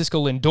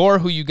 Francisco Lindor,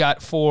 who you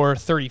got for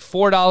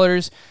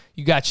 $34.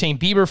 You got Shane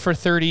Bieber for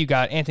 $30. You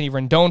got Anthony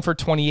Rendon for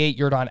 $28.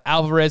 Yordan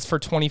Alvarez for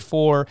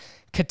 $24.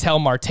 Ketel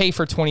Marte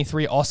for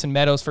 $23. Austin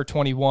Meadows for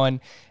 $21.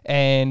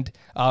 And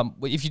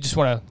if you just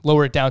want to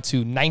lower it down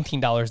to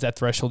 $19, that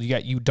threshold, you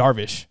got Yu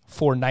Darvish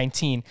for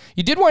 $19.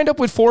 You did wind up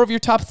with 4 of your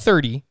top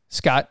 30,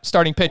 Scott,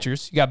 starting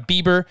pitchers. You got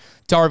Bieber,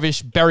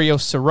 Darvish,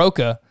 Berrios,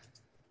 Soroka.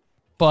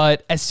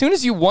 But as soon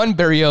as you won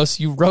Berrios,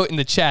 you wrote in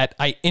the chat,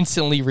 "I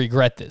instantly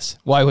regret this."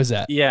 Why was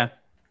that? Yeah.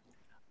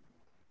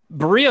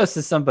 Berrios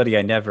is somebody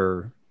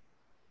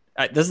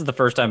this is the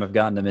first time I've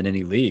gotten him in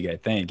any league, I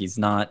think. He's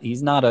not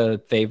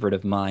a favorite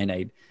of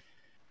mine.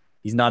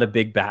 He's not a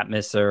big bat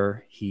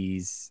misser.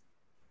 He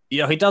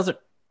doesn't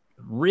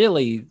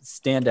really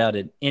stand out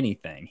in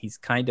anything. He's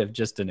kind of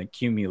just an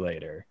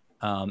accumulator.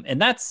 And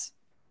that's,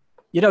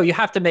 you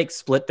have to make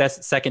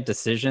split-second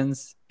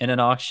decisions in an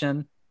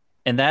auction.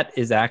 And that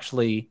is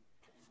actually,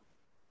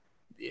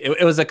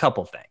 it was a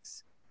couple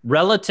things.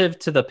 Relative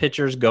to the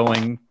pitchers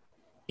going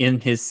in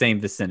his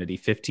same vicinity,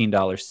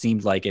 $15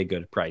 seemed like a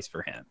good price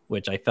for him,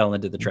 which I fell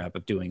into the trap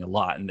of doing a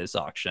lot in this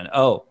auction.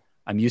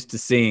 I'm used to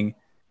seeing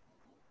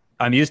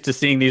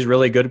these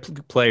really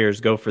good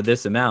players go for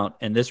this amount,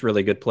 and this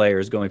really good player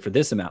is going for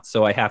this amount,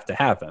 so I have to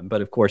have them.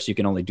 But of course, you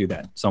can only do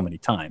that so many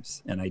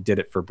times, and I did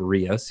it for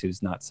Berrios,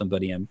 who's not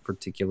somebody I'm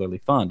particularly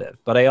fond of.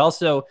 But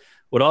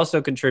what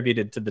also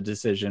contributed to the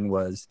decision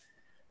was,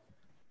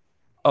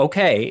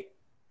 okay,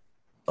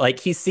 like,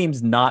 he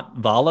seems not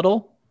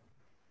volatile.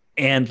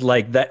 And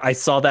like that, I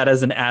saw that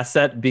as an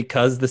asset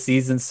because the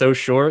season's so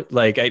short.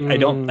 Like I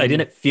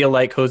didn't feel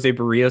like Jose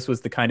Berrios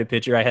was the kind of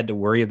pitcher I had to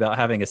worry about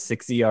having a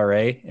 6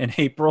 ERA in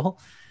April.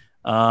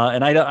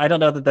 And I don't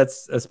know that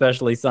that's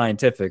especially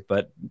scientific,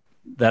 but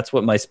that's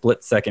what my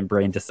split-second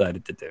brain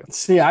decided to do.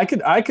 See, I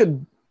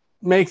could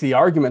make the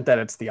argument that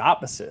it's the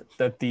opposite,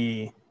 that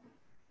the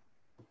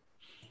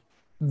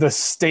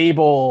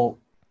stable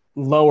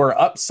lower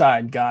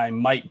upside guy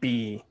might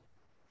be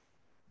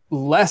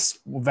less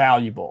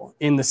valuable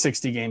in the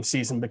 60 game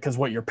season, because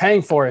what you're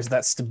paying for is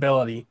that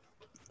stability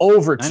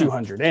over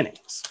 200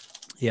 innings.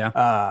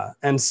 Yeah.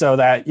 And so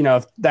that,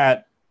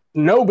 that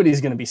nobody's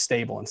going to be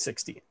stable in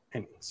 60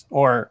 innings,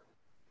 or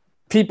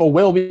people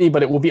will be,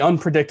 but it will be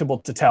unpredictable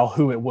to tell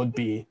who it would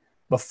be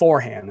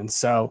beforehand. And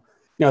so,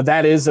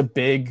 that is a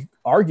big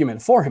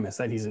argument for him, is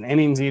that he's an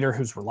innings eater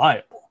who's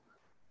reliable,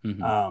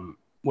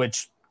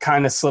 which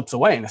kind of slips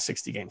away in a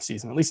 60 game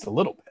season, at least a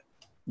little bit.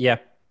 Yeah.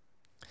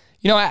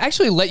 I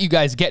actually let you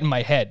guys get in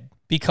my head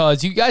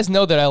because you guys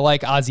know that I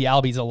like Ozzy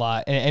Albies a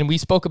lot. And we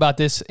spoke about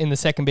this in the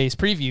second base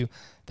preview,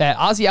 that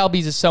Ozzy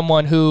Albies is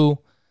someone who,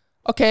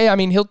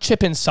 he'll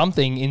chip in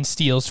something in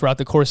steals throughout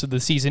the course of the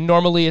season.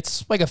 Normally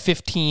it's like a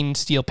 15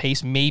 steal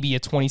pace, maybe a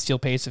 20 steal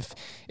pace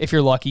if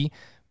you're lucky.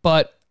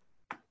 But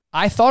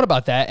I thought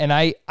about that, and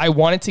I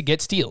wanted to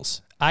get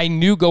steals. I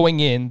knew going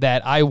in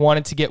that I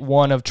wanted to get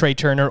one of Trey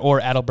Turner or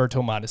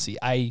Adalberto Mondesi.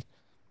 I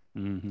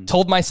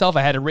told myself,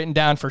 I had it written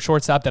down for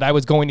shortstop, that I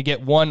was going to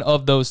get one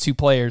of those two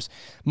players.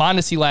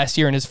 Mondesi last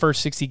year in his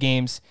first 60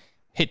 games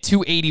hit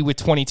 280 with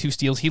 22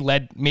 steals. He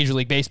led Major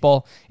League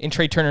Baseball. In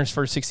Trey Turner's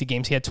first 60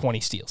 games, he had 20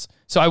 steals.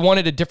 So I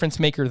wanted a difference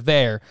maker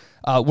there.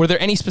 Were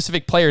there any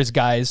specific players,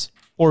 guys,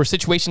 or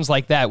situations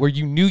like that where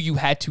you knew you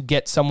had to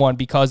get someone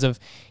because of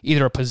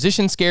either a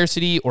position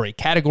scarcity or a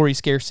category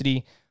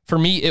scarcity? For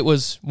me, it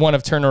was one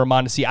of Turner or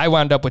Mondesi. I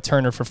wound up with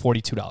Turner for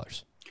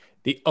 $42.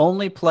 The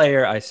only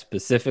player I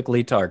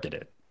specifically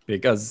targeted,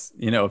 because,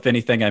 if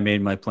anything, I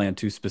made my plan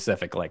too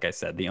specific, like I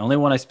said. The only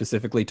one I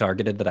specifically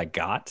targeted that I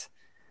got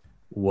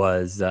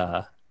was,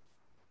 now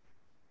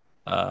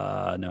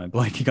I'm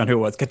blanking on who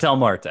it was, Ketel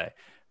Marte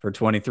for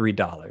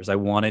 $23. I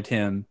wanted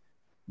him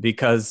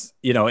because,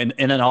 in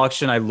an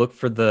auction, I look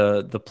for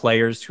the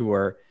players who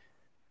are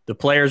the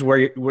players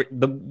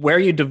where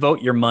you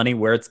devote your money,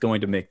 where it's going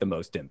to make the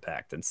most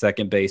impact. And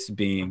second base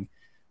being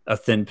a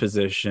thin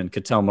position,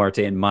 Ketel Marte,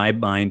 in my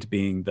mind,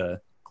 being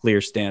the clear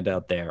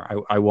standout there.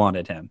 I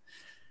wanted him.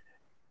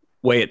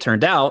 Way it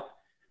turned out,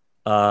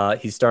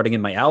 he's starting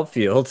in my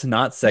outfield,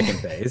 not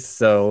second base.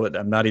 So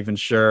I'm not even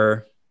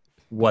sure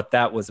what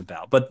that was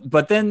about.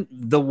 But then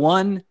the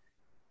one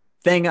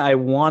thing I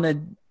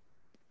wanted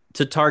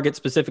to target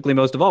specifically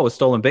most of all was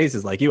stolen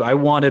bases. Like you, I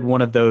wanted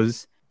one of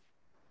those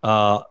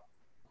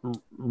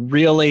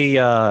really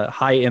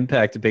high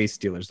impact base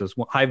stealers, those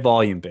high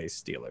volume base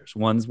stealers,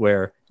 ones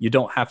where you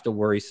don't have to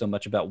worry so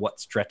much about what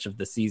stretch of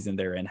the season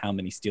they're in, how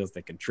many steals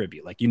they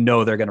contribute. Like,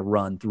 they're going to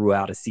run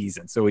throughout a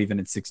season. So even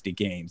in 60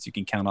 games, you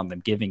can count on them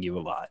giving you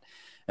a lot.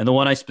 And the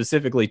one I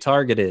specifically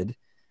targeted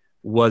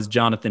was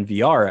Jonathan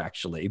VR,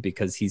 actually,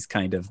 because he's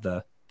kind of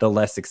the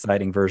less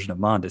exciting version of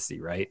Mondesi,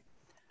 right?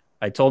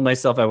 I told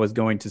myself I was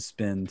going to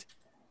spend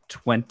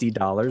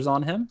 $20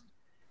 on him.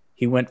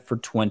 He went for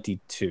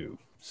 $22.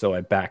 So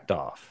I backed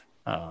off.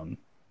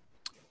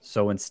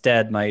 So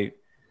instead, I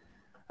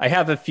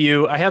have a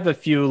few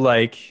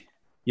like,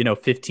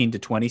 15 to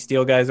 20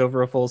 steal guys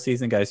over a full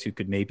season, guys who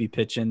could maybe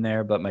pitch in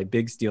there. But my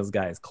big steals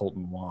guy is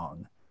Colton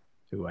Wong,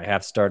 who I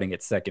have starting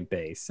at second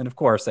base. And of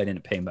course, I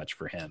didn't pay much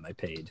for him. I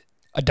paid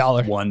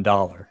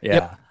 $1.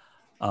 Yeah.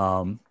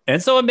 Yep.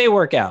 And so it may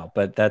work out,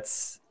 but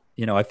that's,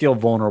 I feel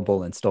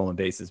vulnerable in stolen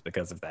bases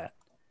because of that.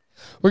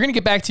 We're going to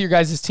get back to your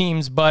guys'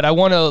 teams, but I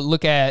want to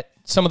look at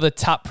some of the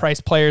top price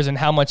players and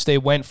how much they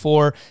went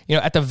for.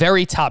 At the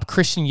very top,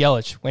 Christian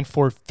Yelich went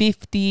for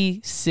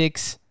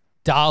 $56.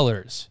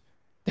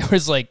 There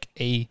was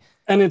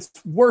and it's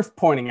worth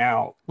pointing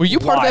out. Were you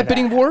part of that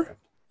bidding war?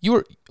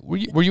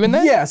 Were you in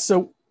that? Yeah.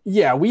 So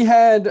yeah, we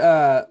had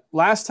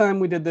last time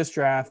we did this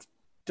draft,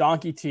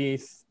 Donkey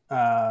Teeth.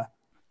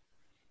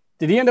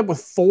 Did he end up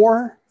with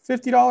 4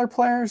 $50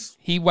 players?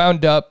 He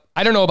wound up,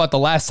 I don't know about the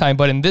last time,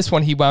 but in this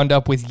one, he wound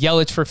up with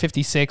Yelich for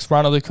 56,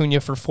 Ronald Acuna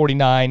for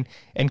 49,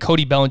 and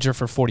Cody Bellinger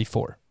for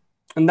 44.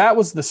 And that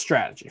was the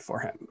strategy for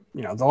him.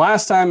 The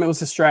last time it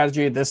was a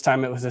strategy, this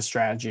time it was a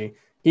strategy.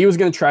 He was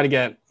going to try to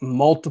get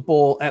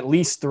at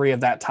least 3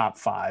 of that top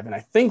 5. And I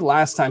think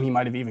last time he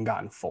might have even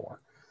gotten 4.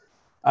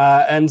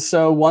 And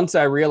so once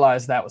I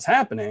realized that was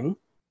happening,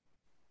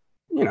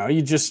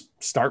 you just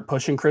start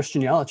pushing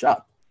Christian Yelich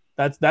up.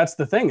 That's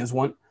the thing, is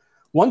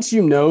once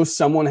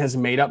someone has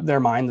made up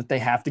their mind that they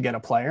have to get a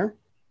player,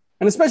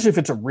 and especially if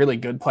it's a really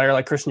good player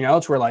like Christian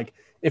Yelich, where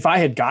if I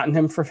had gotten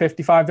him for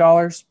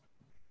 $55,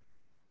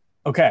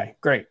 okay,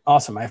 great,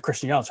 awesome, I have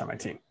Christian Yelich on my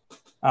team.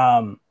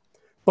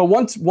 But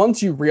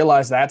once you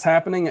realize that's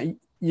happening,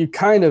 you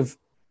kind of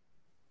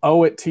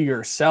owe it to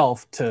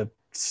yourself to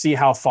see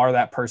how far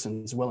that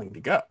person's willing to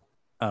go.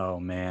 Oh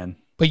man.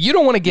 But you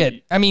don't want to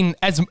get,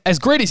 as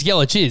great as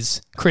Yelich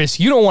is, Chris,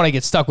 you don't want to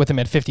get stuck with him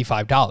at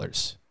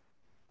 $55.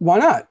 Why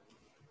not?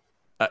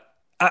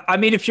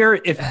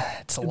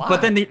 It's a lot.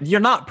 But then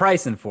you're not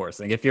price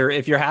enforcing. If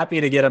you're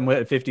happy to get them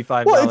at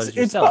 $55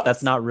 yourself,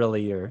 that's not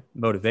really your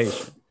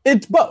motivation.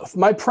 It's both.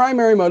 My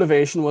primary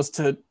motivation was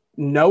to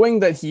knowing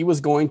that he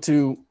was going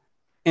to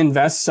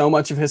invest so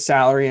much of his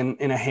salary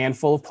in a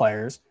handful of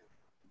players.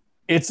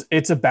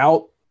 It's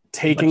about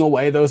taking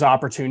away those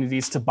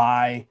opportunities to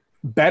buy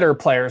better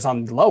players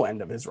on the low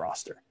end of his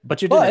roster.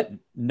 But you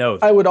didn't know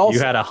that. I would also,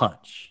 you had a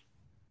hunch.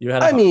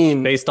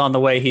 Based on the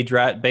way he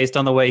based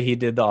on the way he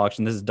did the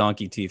auction. This is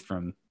donkey teeth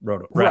from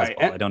Roto. Right.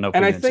 I don't know if we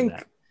mentioned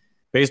that.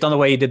 Based on the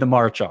way he did the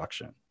March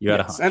auction, you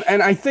had a hunch.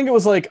 And I think it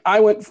was like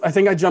I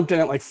think I jumped in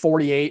at like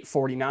 48,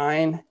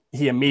 49.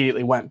 He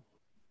immediately went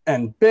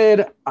and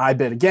bid. I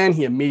bid again.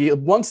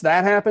 Once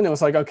that happened, it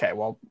was like, okay,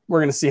 well, we're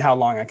going to see how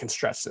long I can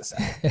stretch this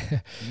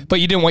out. But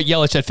you didn't want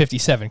Yelich at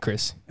 57,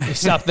 Chris. You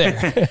stopped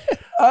there.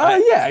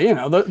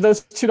 Yeah,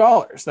 those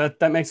 $2,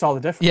 that makes all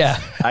the difference. Yeah.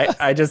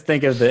 I just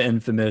think of the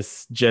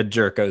infamous Jed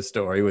Jerko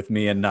story with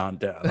me and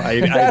Nando.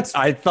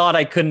 I thought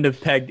I couldn't have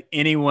pegged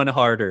anyone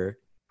harder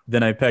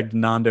than I pegged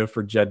Nando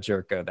for Jed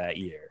Jerko that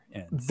year.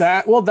 And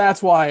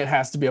that's why it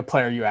has to be a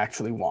player you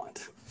actually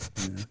want.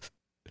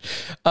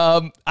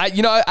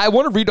 I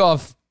want to read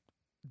off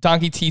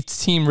Donkey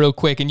Teeth's team real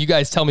quick, and you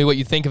guys tell me what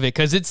you think of it,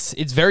 because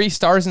it's very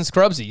stars and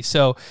scrubsy.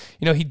 So,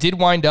 he did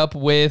wind up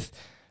with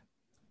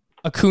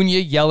Acuna,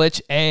 Yelich,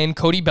 and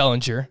Cody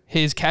Bellinger.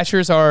 His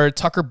catchers are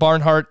Tucker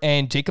Barnhart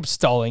and Jacob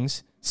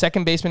Stallings.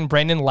 Second baseman,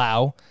 Brandon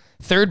Lau.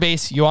 Third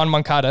base, Yohan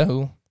Moncada,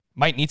 who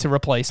might need to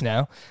replace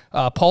now.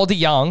 Paul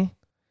DeJong.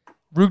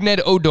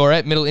 Rougned Odor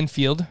at middle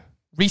infield.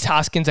 Rhys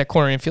Hoskins at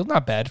corner infield.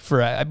 Not bad.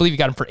 I believe you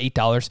got him for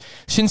 $8.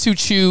 Shin-Soo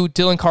Choo,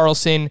 Dylan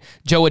Carlson,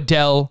 Joe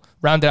Adell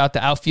rounded out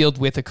the outfield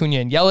with Acuna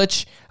and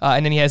Yelich.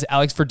 And then he has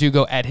Alex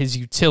Verdugo at his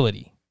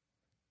utility.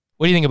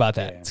 What do you think about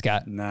that,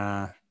 Scott?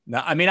 Nah.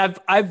 I mean,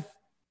 I've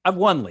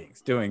won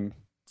leagues doing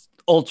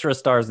ultra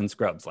stars and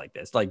scrubs like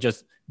this, like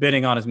just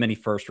bidding on as many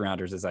first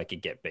rounders as I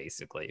could get,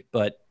 basically.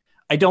 But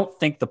I don't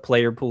think the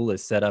player pool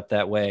is set up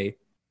that way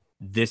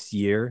this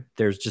year.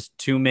 There's just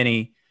too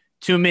many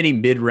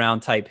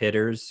mid-round type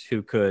hitters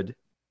who could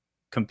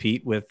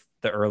compete with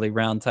the early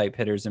round type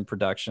hitters in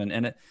production.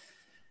 And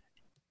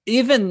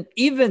even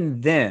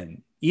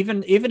acknowledging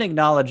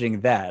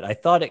that, I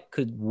thought it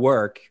could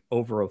work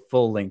over a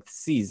full length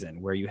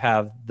season where you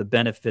have the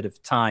benefit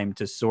of time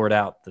to sort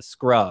out the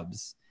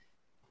scrubs.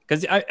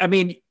 Because I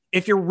mean,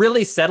 if you're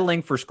really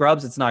settling for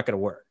scrubs, it's not going to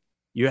work.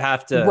 You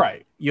have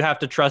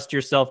to trust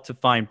yourself to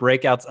find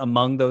breakouts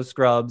among those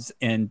scrubs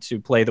and to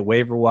play the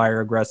waiver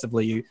wire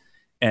aggressively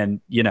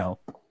and,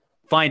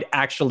 find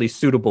actually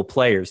suitable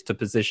players to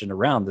position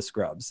around the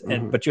scrubs.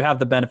 But you have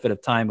the benefit of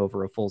time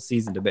over a full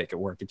season to make it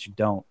work, that you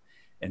don't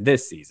in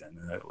this season.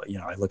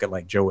 I look at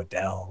like Joe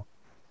Adell,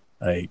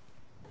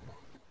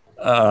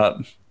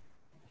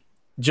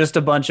 just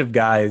a bunch of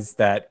guys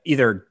that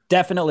either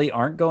definitely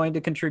aren't going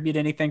to contribute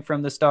anything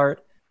from the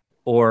start,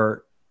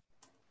 or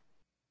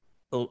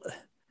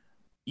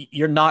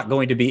you're not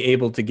going to be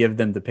able to give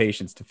them the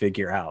patience to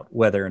figure out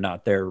whether or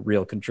not they're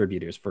real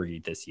contributors for you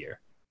this year.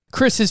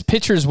 Chris's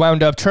pitchers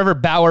wound up Trevor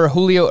Bauer,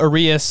 Julio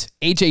Arias,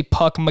 AJ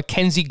Puck,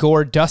 Mackenzie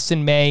Gore,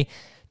 Dustin May,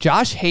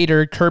 Josh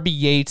Hader, Kirby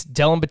Yates,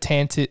 Dylan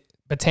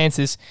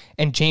Betances,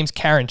 and James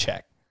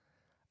Karinchak.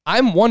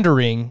 I'm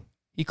wondering,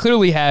 he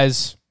clearly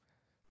has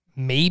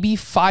maybe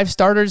 5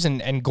 starters,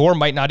 and Gore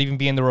might not even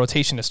be in the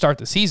rotation to start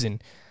the season.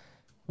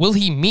 Will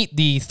he meet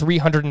the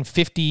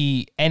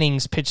 350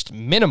 innings pitched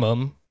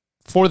minimum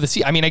for the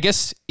season? I mean, I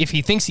guess if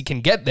he thinks he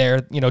can get there,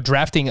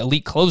 drafting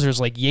elite closers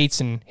like Yates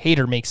and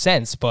Hader makes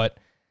sense, but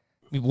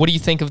what do you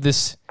think of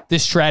this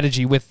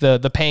strategy with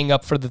the paying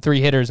up for the 3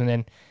 hitters and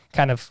then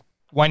kind of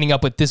winding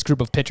up with this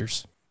group of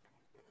pitchers?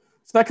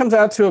 So that comes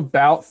out to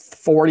about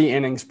 40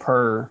 innings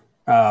per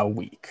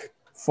week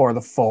for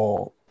the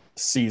full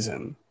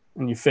season.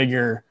 And you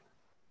figure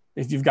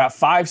if you've got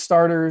 5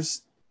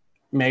 starters,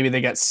 maybe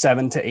they get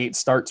 7 to 8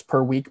 starts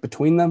per week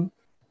between them.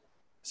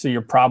 So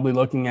you're probably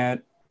looking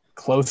at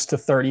close to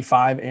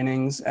 35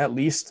 innings at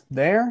least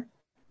there.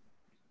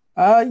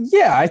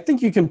 Yeah, I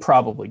think you can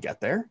probably get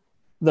there.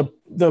 The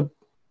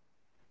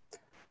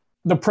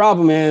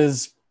problem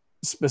is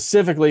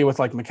specifically with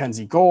like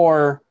Mackenzie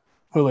Gore,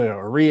 Julio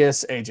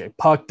Arias, AJ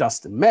Puck,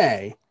 Dustin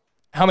May.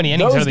 How many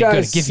innings are they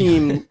going to give you?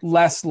 Those guys seem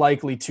less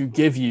likely to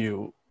give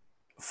you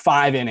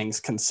 5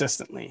 innings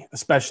consistently,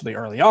 especially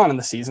early on in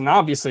the season.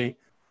 Obviously,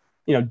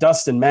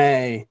 Dustin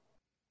May,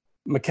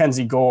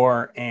 Mackenzie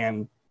Gore,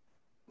 and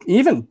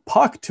even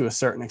Puck to a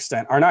certain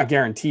extent are not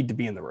guaranteed to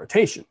be in the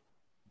rotation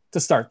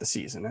to start the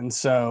season. And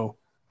so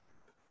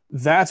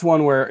that's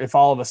one where if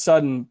all of a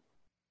sudden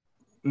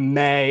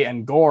May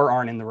and Gore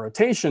aren't in the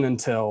rotation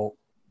until,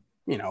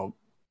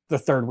 the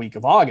 3rd week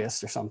of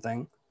August or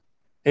something,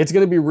 it's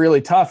going to be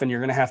really tough. And you're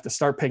going to have to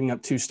start picking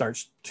up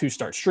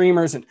 2-start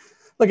streamers. And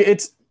look,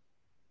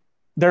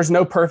 there's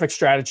no perfect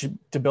strategy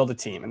to build a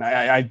team. And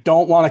I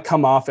don't want to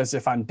come off as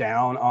if I'm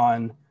down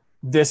on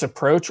this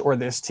approach or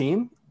this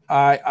team.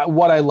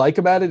 What I like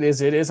about it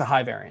is a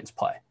high variance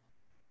play.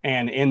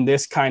 And in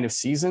this kind of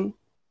season,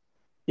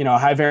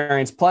 high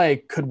variance play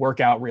could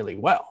work out really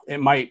well. It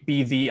might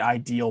be the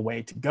ideal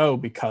way to go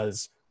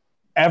because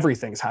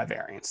everything's high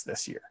variance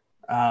this year.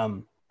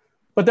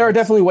 But there are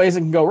definitely ways it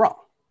can go wrong.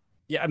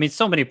 Yeah, I mean,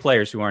 so many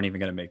players who aren't even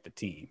going to make the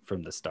team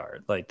from the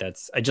start. I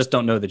just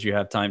don't know that you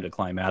have time to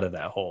climb out of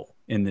that hole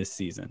in this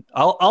season.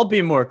 I'll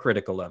be more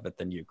critical of it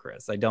than you,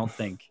 Chris. I don't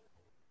think.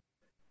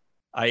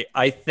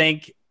 I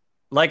think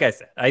like I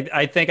said,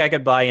 I think I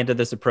could buy into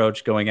this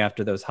approach going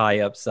after those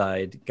high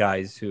upside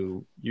guys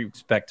who you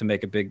expect to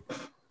make a big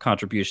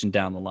contribution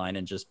down the line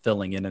and just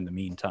filling in the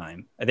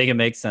meantime. I think it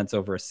makes sense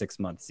over a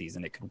 6-month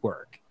season. It could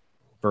work.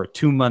 For a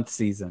 2-month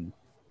season,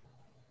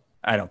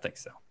 I don't think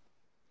so.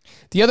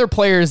 The other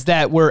players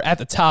that were at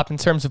the top in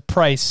terms of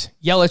price,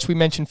 Yelich, we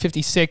mentioned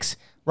 $56,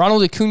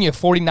 Ronald Acuna,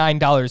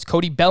 $49,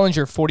 Cody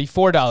Bellinger,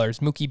 $44,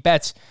 Mookie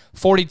Betts,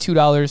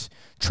 $42,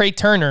 Trey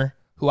Turner,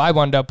 who I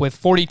wound up with,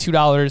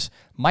 $42,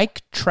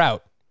 Mike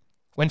Trout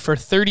went for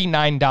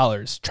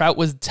 $39. Trout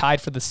was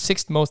tied for the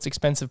 6th most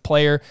expensive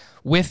player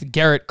with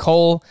Garrett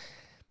Cole.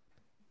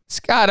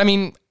 Scott, I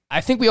mean, I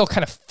think we all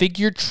kind of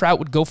figured Trout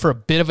would go for a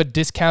bit of a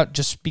discount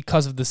just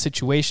because of the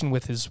situation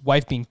with his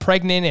wife being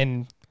pregnant,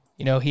 and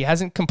he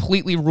hasn't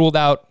completely ruled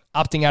out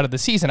opting out of the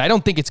season. I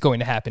don't think it's going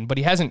to happen, but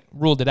he hasn't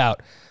ruled it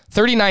out.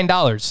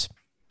 $39.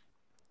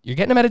 You're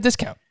getting him at a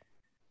discount.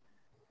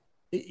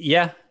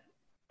 Yeah.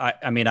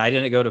 I mean, I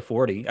didn't go to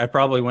 40. I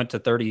probably went to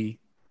 30.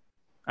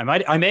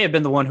 I may have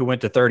been the one who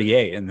went to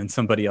 38 and then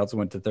somebody else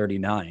went to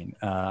 39.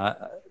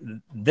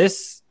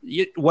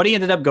 What he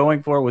ended up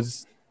going for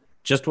was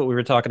just what we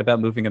were talking about,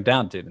 moving him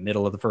down to the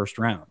middle of the first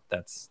round.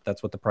 That's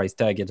what the price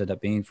tag ended up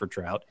being for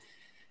Trout.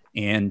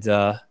 And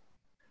how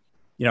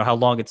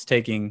long it's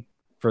taking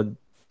for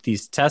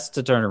these tests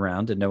to turn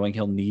around and knowing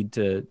he'll need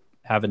to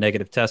have a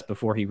negative test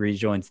before he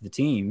rejoins the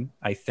team.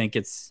 I think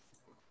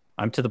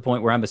I'm to the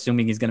point where I'm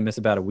assuming he's going to miss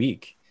about a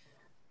week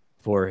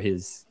for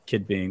his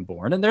kid being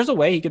born. And there's a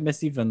way he could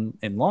miss even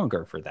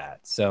longer for that.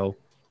 So,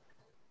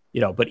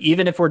 but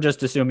even if we're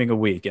just assuming a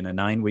week in a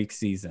 9-week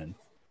season,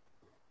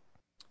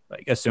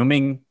 like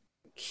assuming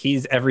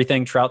he's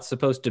everything Trout's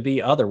supposed to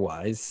be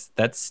otherwise,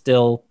 that's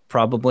still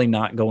probably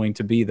not going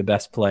to be the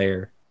best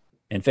player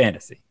in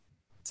fantasy.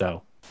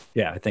 So,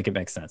 yeah, I think it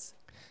makes sense.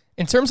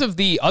 In terms of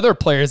the other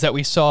players that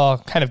we saw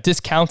kind of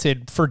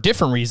discounted for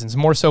different reasons,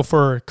 more so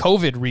for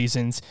COVID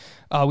reasons,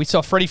 we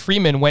saw Freddie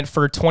Freeman went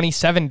for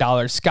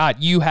 $27.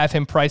 Scott, you have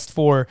him priced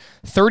for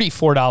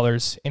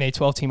 $34 in a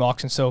 12-team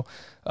auction. So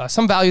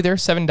some value there,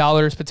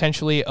 $7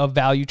 potentially of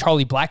value.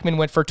 Charlie Blackmon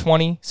went for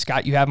 $20.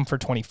 Scott, you have him for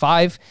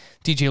 $25.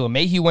 DJ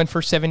LeMahieu went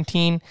for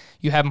 $17.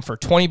 You have him for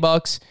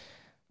 $20.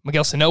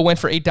 Miguel Sano went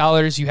for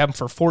 $8. You have him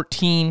for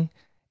 $14.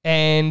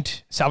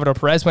 And Salvador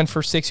Perez went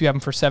for $6. You have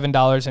him for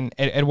 $7. And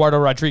Eduardo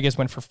Rodriguez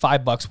went for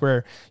 $5,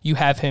 where you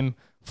have him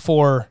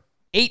for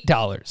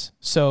 $8.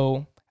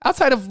 So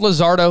outside of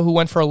Luzardo, who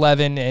went for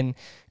 $11, and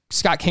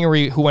Scott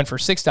Kingery, who went for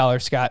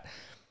 $6, Scott,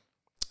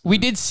 we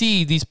did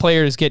see these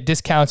players get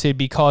discounted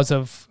because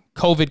of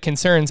COVID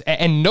concerns,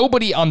 and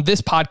nobody on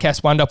this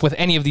podcast wound up with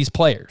any of these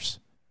players.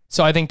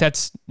 So I think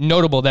that's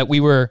notable that we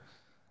were,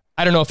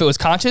 I don't know if it was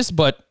conscious,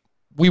 but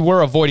we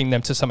were avoiding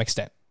them to some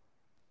extent.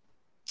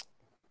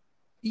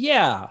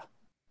 Yeah.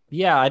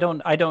 I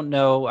don't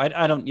know.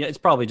 It's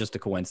probably just a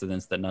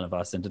coincidence that none of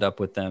us ended up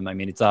with them. I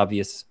mean, it's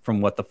obvious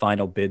from what the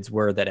final bids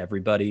were that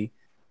everybody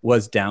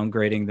was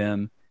downgrading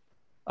them.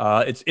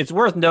 It's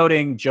worth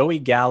noting Joey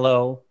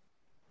Gallo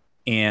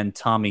and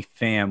Tommy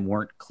Pham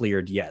weren't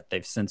cleared yet.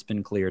 They've since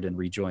been cleared and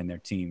rejoined their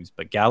teams,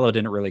 but Gallo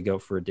didn't really go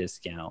for a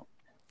discount.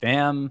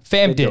 Pham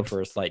did go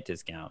for a slight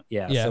discount.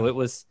 Yeah. So it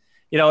was,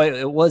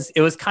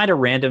 it was kind of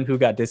random who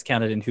got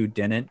discounted and who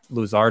didn't.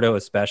 Luzardo,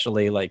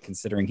 especially, like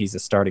considering he's a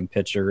starting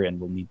pitcher and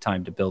will need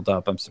time to build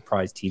up. I'm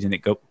surprised he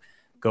didn't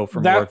go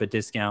for more of a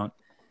discount.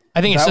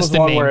 I think it's just the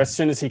one name. Where as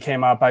soon as he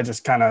came up, I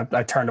just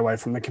I turned away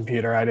from the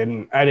computer. I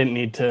didn't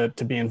need to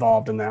be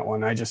involved in that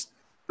one. I just,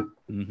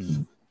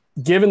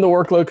 given the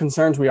workload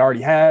concerns we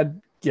already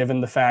had,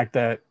 given the fact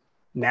that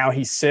now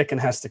he's sick and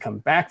has to come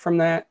back from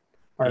that,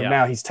 or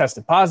now he's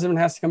tested positive and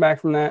has to come back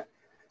from that.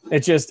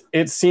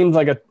 It seemed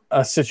like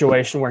a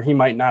situation where he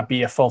might not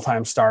be a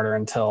full-time starter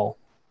until,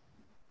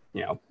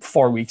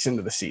 4 weeks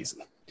into the season.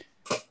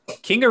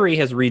 Kingery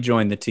has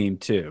rejoined the team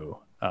too,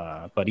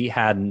 but he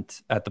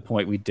hadn't at the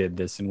point we did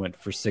this and went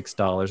for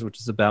 $6, which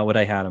is about what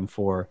I had him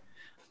for.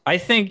 I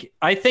think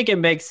it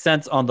makes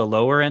sense on the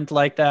lower end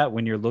like that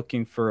when you're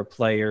looking for a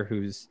player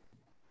who's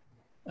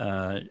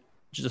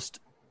just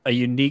a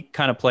unique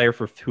kind of player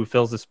who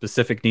fills a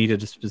specific need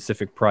at a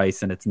specific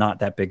price, and it's not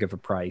that big of a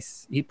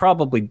price. He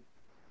probably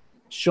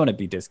shouldn't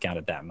be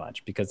discounted that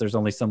much because there's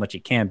only so much he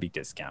can be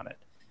discounted.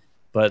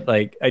 But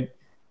like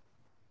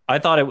I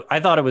thought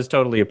it was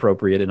totally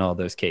appropriate in all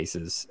those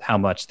cases how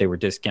much they were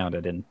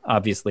discounted, and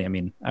obviously, I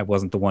mean, I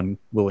wasn't the one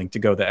willing to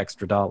go the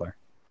extra dollar.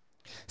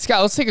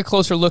 Scott, let's take a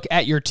closer look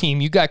at your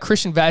team. You got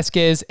Christian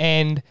Vasquez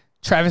and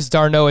Travis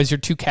d'Arnaud as your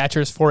two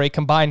catchers for a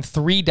combined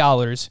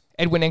 $3.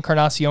 Edwin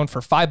Encarnacion for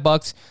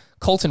 $5.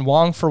 Colton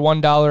Wong for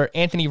 $1.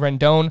 Anthony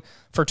Rendon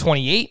for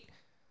 $28.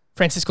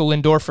 Francisco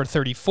Lindor for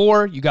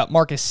 $34. You got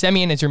Marcus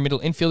Semien as your middle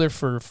infielder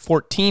for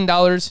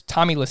 $14.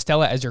 Tommy La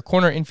Stella as your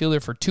corner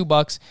infielder for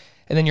 $2.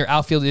 And then your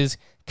outfield is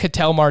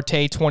Ketel Marte,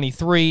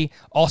 $23.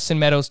 Austin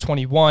Meadows,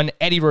 $21.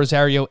 Eddie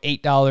Rosario,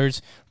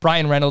 $8.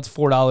 Brian Reynolds,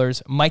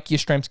 $4. Mike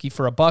Yastrzemski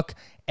for $1.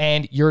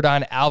 And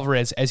Yordan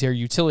Alvarez as your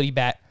utility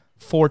bat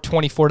for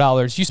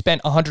 $24. You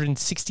spent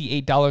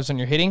 $168 on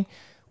your hitting,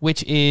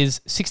 which is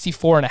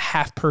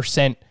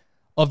 64.5%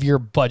 of your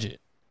budget.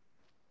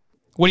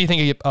 What do you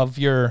think of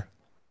your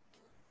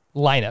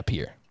lineup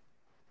here?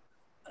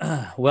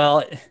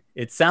 Well,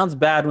 it sounds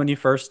bad when you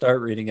first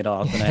start reading it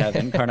off, and I have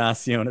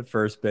Encarnacion at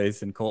first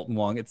base and Colton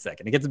Wong at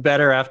second. It gets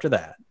better after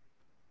that.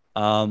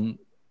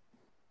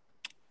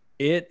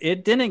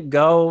 It didn't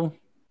go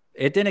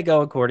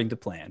according to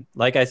plan.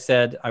 Like I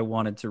said, I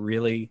wanted to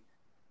really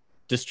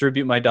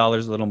distribute my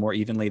dollars a little more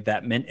evenly.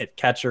 That meant at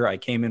catcher, I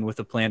came in with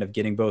a plan of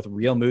getting both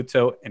Real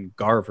Muto and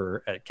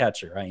Garver at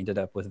catcher. I ended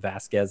up with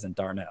Vasquez and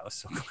Darno.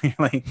 So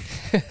clearly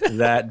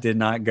that did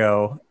not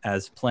go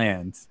as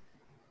planned.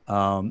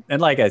 And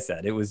like I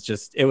said, it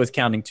was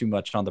counting too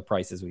much on the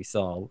prices we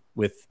saw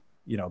with,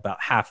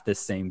 about half this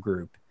same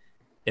group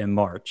in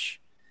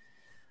March.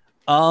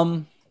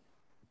 I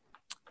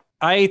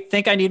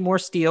think I need more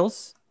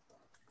steals.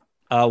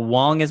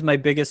 Wong is my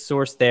biggest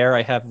source there.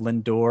 I have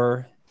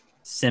Lindor,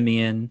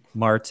 Simeon,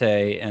 Marte,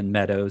 and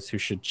Meadows who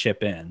should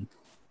chip in,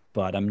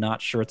 but I'm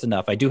not sure it's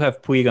enough. I do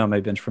have Puig on my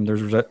bench from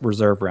the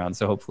reserve round,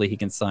 so hopefully he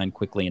can sign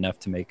quickly enough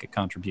to make a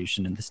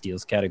contribution in the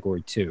steals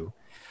category too.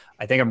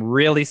 I think I'm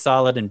really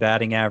solid in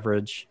batting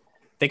average.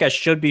 I think I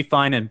should be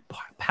fine in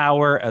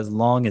power as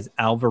long as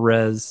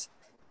Alvarez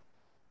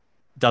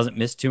doesn't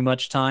miss too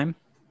much time.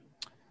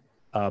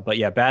 But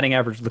yeah, batting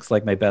average looks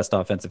like my best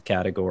offensive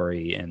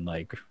category, and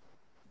like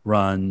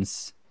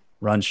runs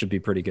should be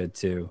pretty good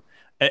too.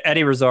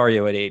 Eddie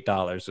Rosario at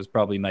 $8 was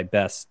probably my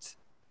best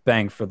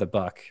bang for the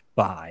buck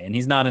buy, and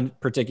he's not a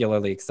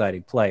particularly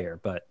exciting player,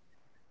 but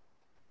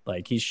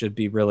like he should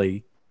be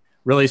really,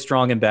 really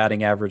strong in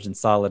batting average and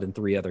solid in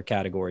 3 other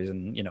categories,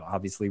 and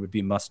obviously would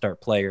be a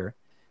must-start player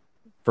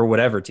for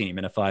whatever team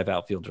in a 5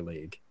 outfielder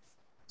league.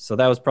 So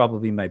that was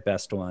probably my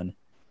best one.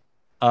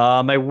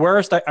 My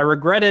worst, I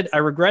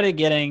regretted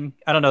getting,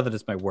 I don't know that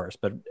it's my worst,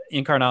 but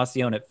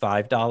Encarnacion at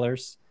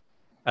 $5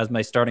 as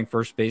my starting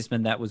first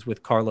baseman. That was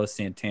with Carlos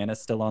Santana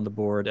still on the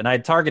board. And I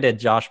had targeted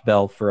Josh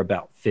Bell for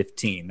about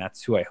 15.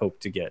 That's who I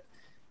hoped to get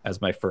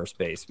as my first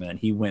baseman.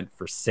 He went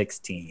for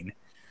 16.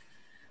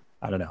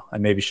 I don't know. I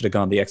maybe should have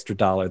gone the extra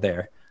dollar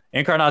there.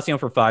 Encarnacion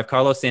for 5.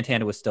 Carlos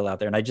Santana was still out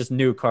there. And I just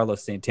knew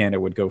Carlos Santana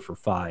would go for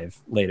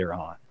 5 later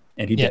on.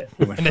 And he did.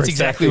 He and that's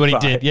exactly what he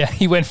did. Yeah,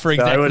 he went for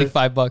exactly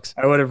 $5.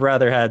 I would have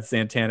rather had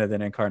Santana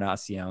than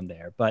Encarnacion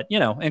there. But,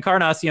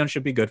 Encarnacion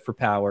should be good for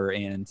power,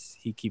 and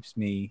he keeps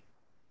me,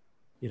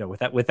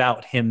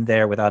 without him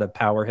there, without a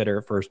power hitter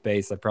at first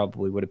base, I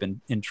probably would have been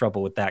in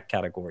trouble with that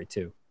category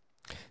too.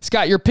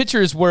 Scott, your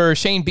pitchers were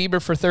Shane Bieber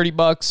for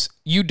 $30,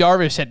 Yu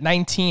Darvish at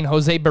 $19,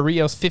 Jose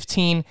Barrios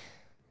 $15,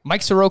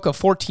 Mike Soroka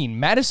 $14,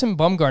 Madison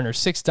Bumgarner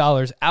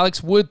 $6,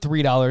 Alex Wood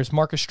 $3,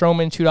 Marcus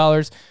Stroman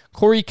 $2,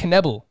 Corey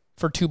Knebel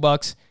for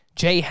 $2,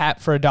 Jay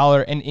Happ for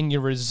 $1, and in your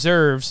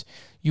reserves,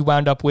 you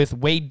wound up with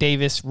Wade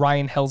Davis,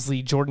 Ryan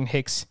Helsley, Jordan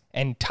Hicks,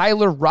 and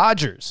Tyler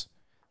Rogers,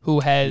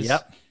 who has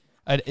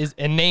is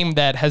a name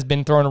that has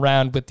been thrown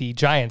around with the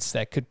Giants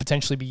that could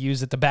potentially be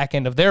used at the back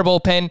end of their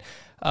bullpen.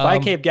 By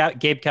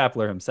Gabe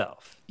Kapler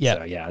himself. Yeah.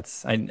 So, yeah,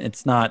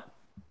 it's not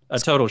a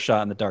total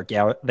shot in the dark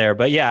there.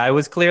 But, yeah, I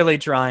was clearly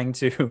trying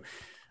to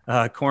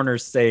corner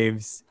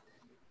saves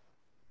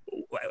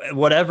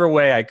whatever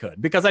way I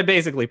could, because I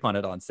basically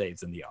punted on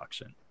saves in the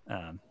auction.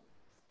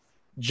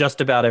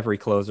 Just about every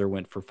closer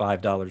went for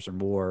 $5 or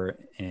more.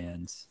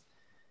 And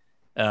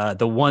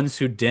the ones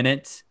who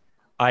didn't,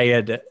 I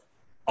had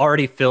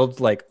already filled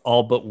like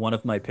all but one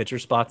of my pitcher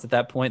spots at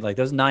that point. Like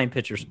those 9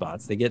 pitcher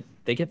spots, they get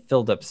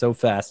filled up so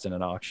fast in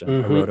an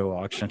auction, a Roto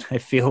auction, I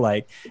feel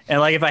like.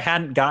 And like if I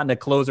hadn't gotten a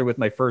closer with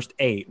my first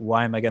 8,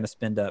 why am I going to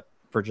spend up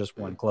for just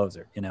one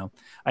closer?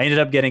 I ended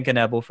up getting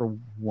Knebel for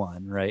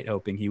 1, right?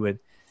 Hoping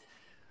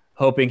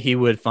he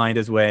would find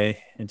his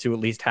way into at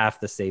least half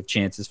the save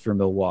chances for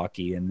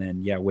Milwaukee. And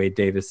then, yeah, Wade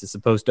Davis is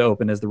supposed to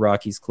open as the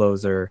Rockies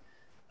closer.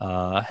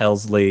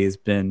 Helsley has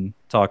been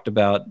talked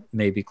about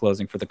maybe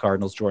closing for the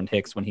Cardinals. Jordan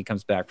Hicks when he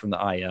comes back from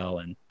the IL,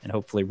 and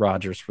hopefully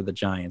Rogers for the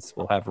Giants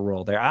will have a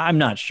role there. I'm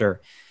not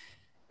sure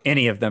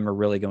any of them are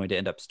really going to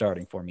end up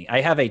starting for me.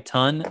 I have a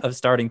ton of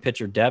starting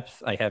pitcher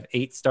depth. I have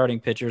 8 starting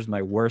pitchers.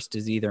 My worst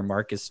is either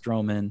Marcus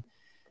Stroman,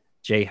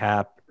 Jay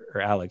Happ,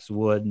 or Alex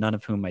Wood, none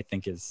of whom I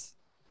think is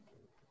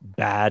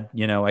bad.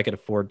 I could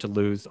afford to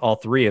lose all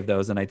 3 of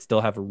those, and I'd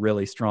still have a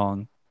really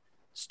strong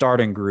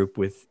starting group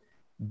with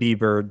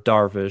Bieber,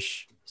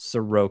 Darvish,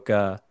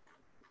 Soroka,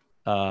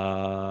 who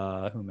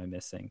am I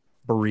missing?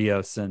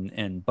 Barrios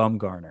and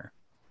Bumgarner.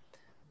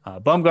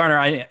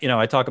 Bumgarner,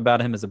 I talk about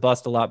him as a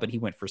bust a lot, but he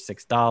went for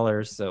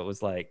 $6, so it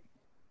was like,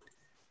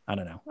 I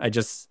don't know.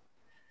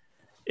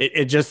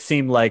 It just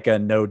seemed like a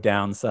no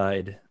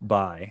downside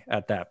buy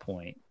at that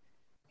point.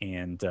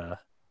 And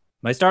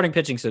my starting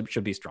pitching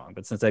should be strong,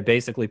 but since I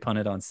basically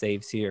punted on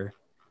saves here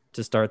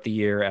to start the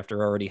year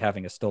after already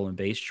having a stolen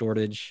base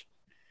shortage,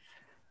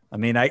 I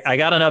mean, I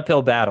got an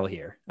uphill battle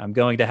here. I'm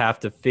going to have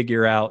to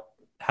figure out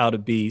how to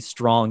be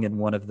strong in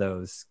one of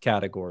those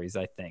categories,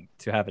 I think,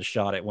 to have a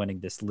shot at winning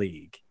this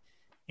league.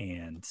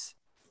 And,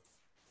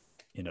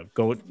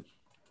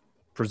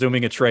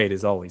 presuming a trade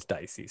is always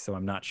dicey, so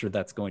I'm not sure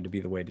that's going to be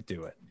the way to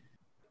do it.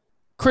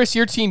 Chris,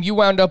 your team, you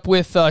wound up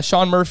with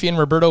Sean Murphy and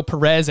Roberto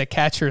Perez at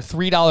catcher,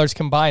 $3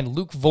 combined.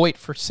 Luke Voigt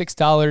for $6.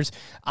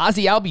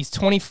 Ozzy Albies,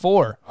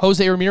 $24.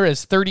 Jose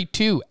Ramirez,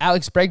 $32.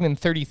 Alex Bregman,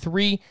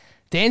 $33.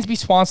 Dansby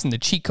Swanson, the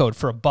cheat code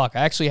for $1. I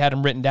actually had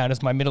him written down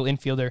as my middle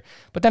infielder,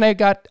 but then I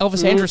got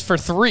Elvis Andrus for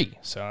 $3.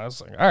 So I was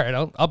like, all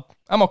right,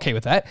 I'm okay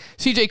with that.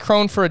 CJ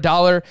Cron for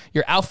 $1.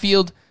 Your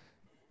outfield,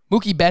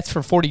 Mookie Betts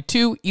for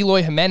 $42,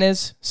 Eloy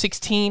Jimenez,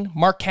 $16,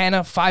 Mark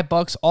Canha,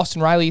 $5, Austin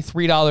Riley,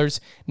 $3,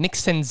 Nick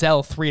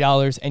Senzel,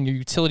 $3, and your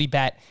utility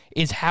bat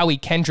is Howie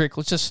Kendrick.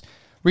 Let's just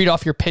read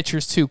off your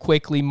pitchers too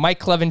quickly. Mike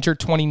Clevenger,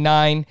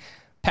 $29,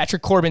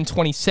 Patrick Corbin,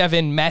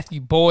 $27,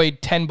 Matthew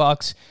Boyd,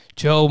 $10,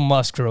 Joe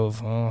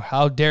Musgrove. Oh,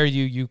 how dare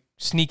you, you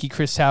sneaky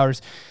Chris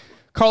Towers.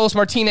 Carlos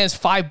Martinez,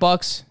 $5,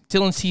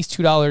 Dylan Cease,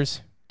 $2,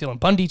 Dylan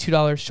Bundy,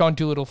 $2, Sean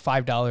Doolittle,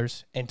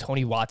 $5, and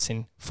Tony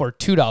Watson for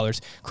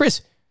 $2.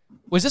 Chris,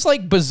 was this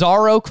like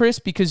Bizarro, Chris,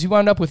 because you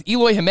wound up with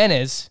Eloy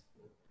Jimenez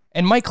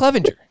and Mike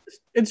Clevenger?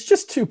 It's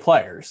just two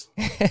players.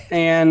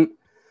 And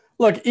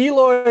look,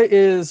 Eloy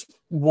is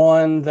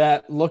one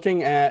that,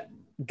 looking at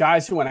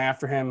guys who went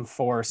after him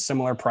for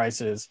similar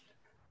prices,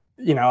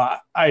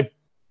 I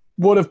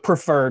would have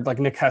preferred like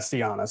Nick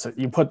Castellanos.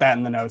 You put that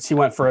in the notes. He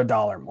went for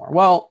 $1 more.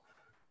 Well,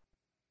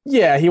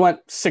 yeah, he went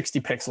 60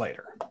 picks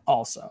later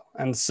also.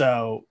 And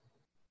so,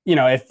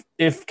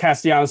 if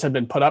Castellanos had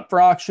been put up for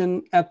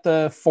auction at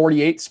the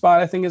 48 spot,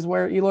 I think is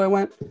where Eloy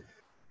went,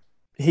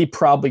 he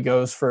probably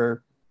goes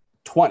for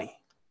 20.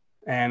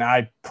 And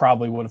I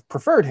probably would have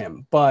preferred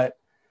him. But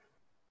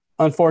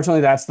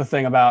unfortunately, that's the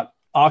thing about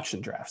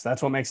auction drafts.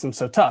 That's what makes them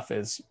so tough,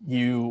 is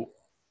you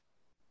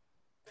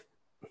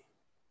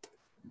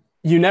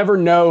never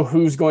know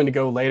who's going to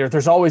go later.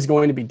 There's always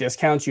going to be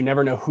discounts. You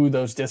never know who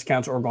those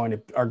discounts are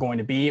going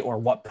to be or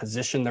what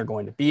position they're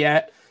going to be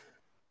at.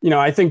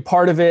 I think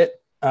part of it,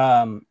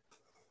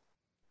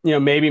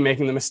 maybe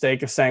making the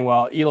mistake of saying,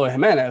 well, Eloy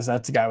Jimenez,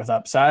 that's a guy with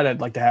upside. I'd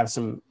like to have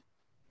some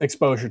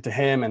exposure to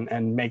him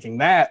and making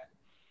that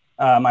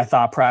my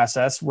thought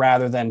process,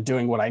 rather than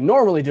doing what I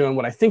normally do and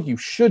what I think you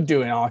should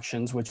do in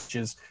auctions, which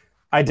is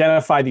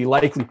identify the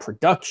likely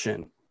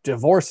production,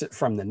 divorce it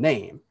from the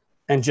name,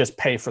 and just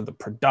pay for the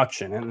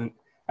production. And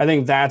I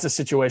think that's a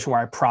situation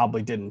where I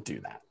probably didn't do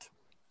that.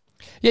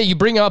 Yeah, you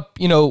bring up,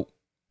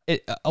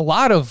 a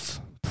lot of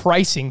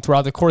pricing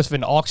throughout the course of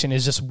an auction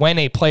is just when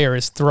a player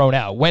is thrown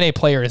out, when a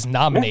player is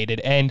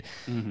nominated. Yeah.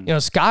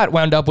 And, Scott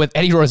wound up with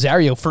Eddie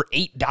Rosario for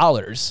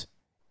 $8.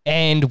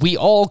 And we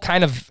all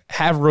kind of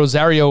have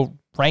Rosario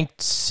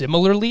ranked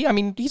similarly. I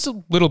mean, he's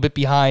a little bit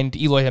behind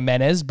Eloy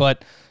Jimenez,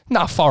 but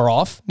not far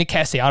off. Nick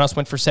Castellanos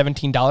went for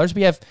 $17.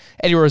 We have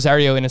Eddie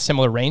Rosario in a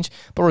similar range,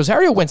 but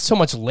Rosario went so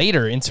much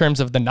later in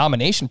terms of the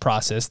nomination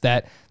process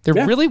that there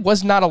really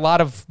was not a lot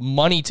of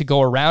money to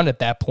go around at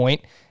that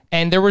point,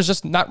 and there was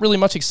just not really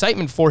much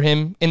excitement for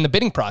him in the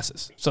bidding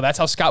process. So that's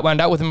how Scott wound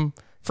out with him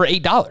for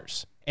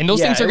 $8. And those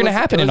things are going to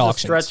happen in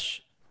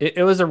auctions.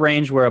 It was a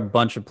range where a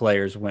bunch of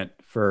players went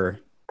for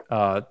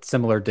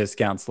similar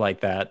discounts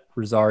like that.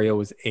 Rosario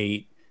was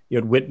 $8. You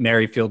had Whit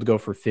Merrifield go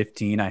for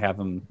 $15. I have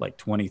him like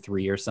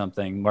 $23 or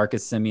something.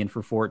 Marcus Semien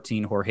for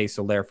 $14. Jorge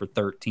Soler for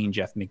 $13.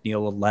 Jeff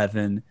McNeil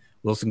 $11.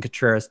 Wilson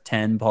Contreras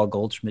 $10. Paul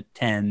Goldschmidt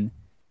 $10.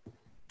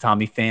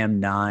 Tommy Pham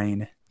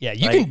 $9. Yeah,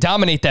 you can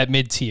dominate that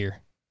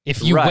mid-tier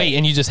if you wait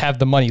and you just have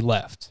the money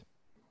left.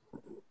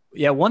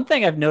 Yeah, one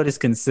thing I've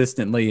noticed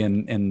consistently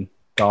in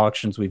the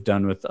auctions we've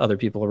done with other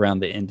people around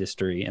the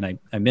industry, and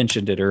I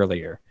mentioned it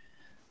earlier,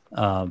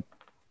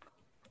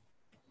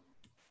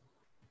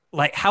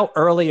 like how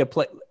early a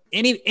play,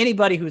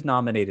 anybody who's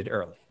nominated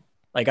early,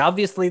 like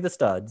obviously the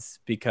studs,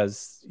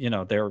 because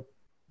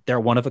they're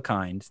one of a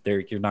kind.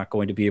 You're not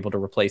going to be able to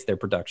replace their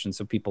production,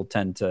 so people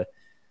tend to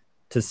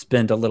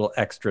spend a little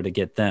extra to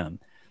get them.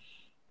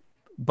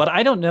 But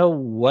I don't know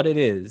what it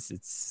is.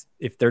 It's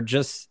if they're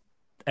just,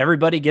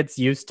 everybody gets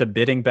used to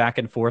bidding back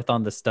and forth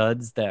on the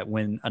studs, that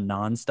when a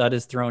non-stud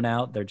is thrown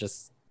out, they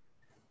just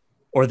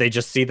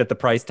see that the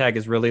price tag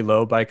is really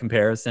low by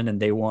comparison and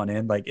they want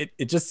in. Like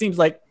it just seems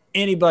like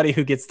anybody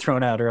who gets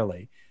thrown out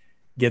early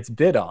gets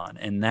bid on,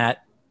 and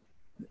that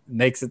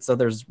makes it so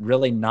there's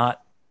really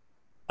not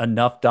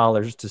enough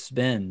dollars to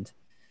spend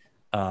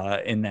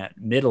in that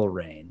middle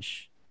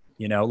range.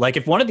 Like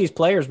if one of these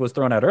players was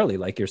thrown out early,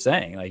 like you're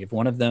saying, like if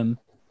one of them,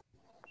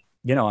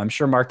 I'm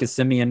sure Marcus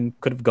Semien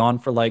could have gone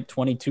for like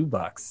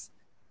 $22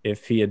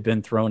 if he had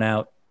been thrown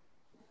out,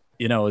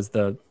 as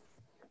the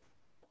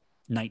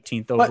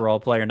 19th overall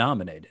player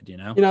nominated,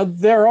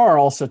 there are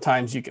also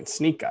times you can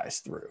sneak guys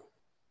through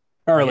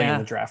early in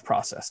the draft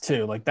process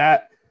too. Like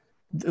that,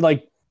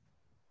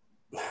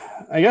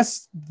 I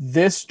guess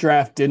this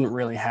draft didn't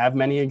really have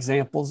many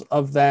examples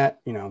of that,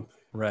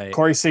 Right.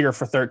 Corey Seager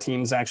for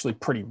 13 is actually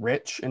pretty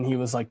rich, and he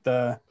was like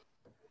the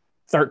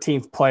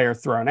 13th player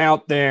thrown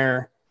out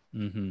there.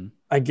 Mm-hmm.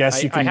 I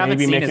guess you can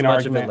maybe make an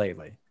argument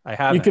lately. I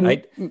haven't.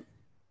 You can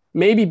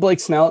maybe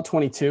Blake Snell at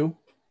 22,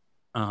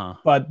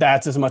 but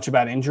that's as much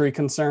about injury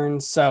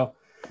concerns. So,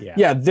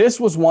 yeah, this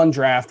was one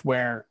draft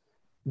where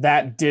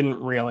that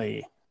didn't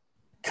really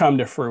come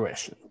to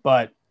fruition,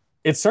 but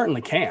it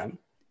certainly can.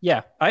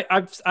 Yeah,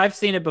 I've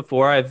seen it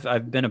before.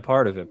 I've been a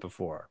part of it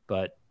before,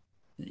 but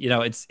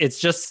it's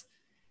just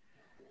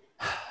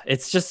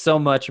so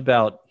much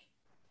about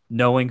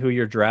knowing who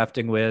you're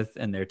drafting with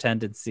and their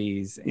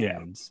tendencies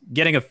and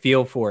getting a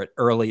feel for it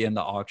early in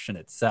the auction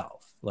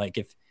itself. Like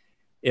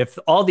if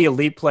all the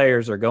elite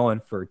players are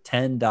going for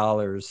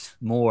 $10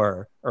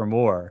 more or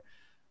more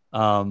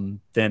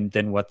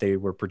than what they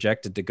were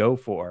projected to go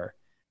for,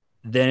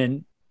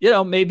 then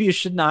maybe you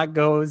should not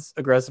go as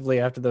aggressively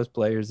after those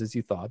players as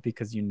you thought,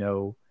 because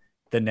the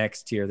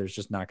next tier there's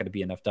just not going to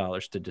be enough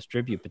dollars to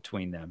distribute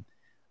between them.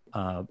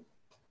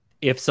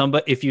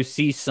 If you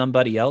see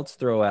somebody else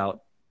throw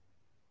out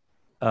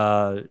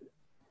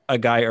a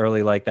guy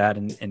early like that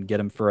and get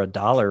him for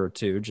 $1 or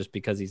 $2 just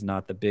because he's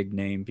not the big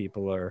name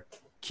people are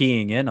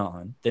keying in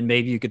on, then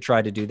maybe you could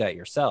try to do that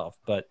yourself.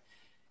 But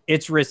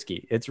it's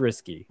risky.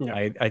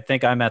 Yeah. I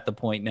think I'm at the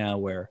point now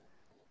where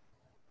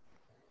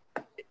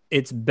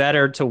it's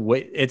better to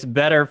wait. It's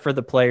better for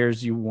the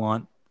players you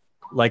want,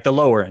 like the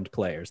lower end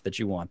players that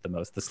you want the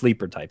most, the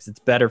sleeper types. It's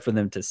better for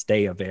them to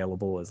stay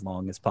available as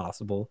long as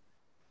possible.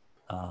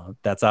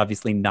 That's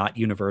obviously not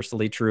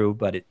universally true,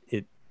 but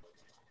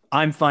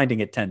I'm finding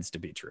it tends to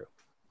be true.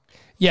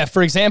 Yeah,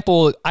 for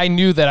example, I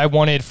knew that I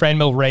wanted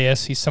Franmil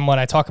Reyes. He's someone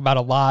I talk about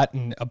a lot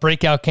and a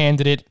breakout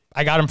candidate.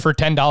 I got him for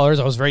 $10.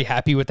 I was very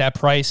happy with that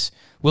price.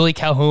 Willie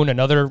Calhoun,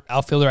 another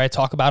outfielder I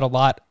talk about a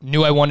lot,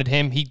 knew I wanted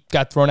him. He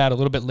got thrown out a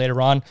little bit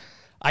later on.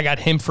 I got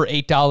him for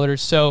 $8.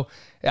 So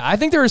I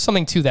think there is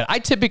something to that.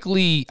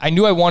 I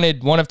knew I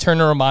wanted one of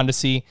Turner or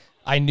Mondesi.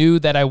 I knew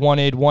that I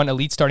wanted one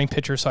elite starting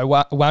pitcher, so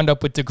I wound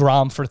up with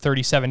DeGrom for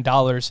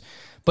 $37.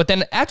 But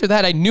then after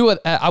that, I knew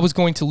I was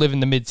going to live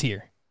in the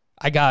mid-tier.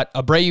 I got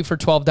Abreu for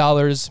 $12,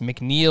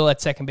 McNeil at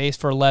second base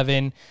for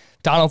 $11,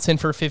 Donaldson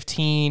for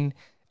 $15,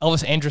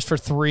 Elvis Andrus for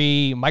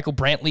 $3, Michael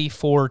Brantley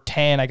for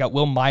 $10. I got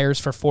Will Myers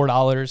for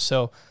 $4.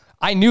 So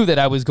I knew that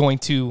I was going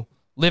to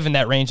live in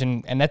that range,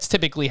 and that's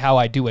typically how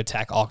I do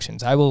attack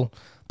auctions. I will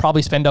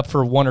probably spend up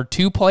for one or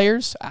two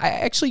players. I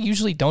actually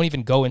usually don't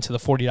even go into the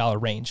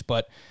 $40 range,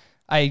 but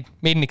I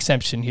made an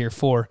exception here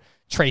for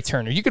Trey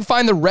Turner. You can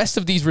find the rest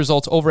of these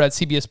results over at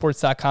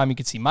CBSSports.com. You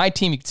can see my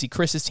team, you can see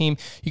Chris's team,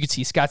 you can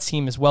see Scott's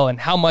team as well, and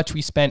how much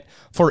we spent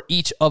for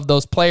each of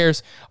those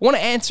players. I want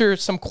to answer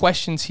some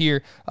questions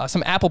here,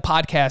 some Apple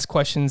Podcast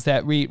questions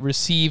that we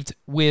received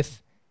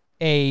with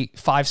a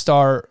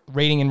 5-star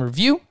rating and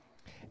review.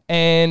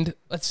 And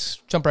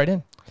let's jump right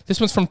in.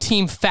 This one's from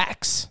Team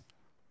Facts.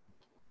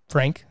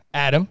 Frank,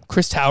 Adam,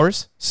 Chris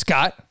Towers,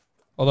 Scott,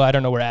 although I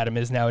don't know where Adam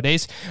is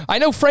nowadays. I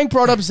know Frank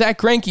brought up Zach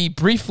Greinke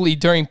briefly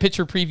during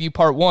Pitcher Preview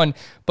Part 1,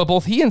 but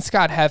both he and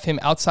Scott have him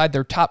outside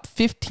their top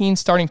 15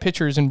 starting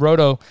pitchers in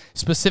Roto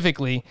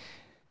specifically.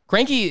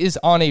 Greinke is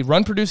on a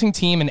run-producing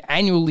team and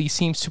annually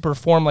seems to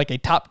perform like a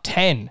top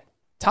 10,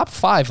 top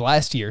 5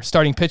 last year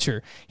starting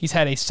pitcher. He's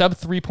had a sub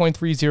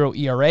 3.30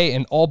 ERA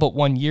in all but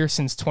 1 year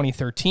since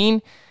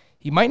 2013.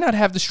 He might not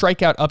have the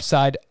strikeout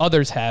upside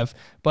others have,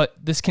 but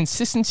this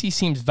consistency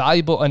seems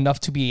valuable enough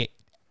to be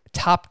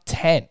top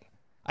 10.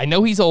 I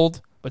know he's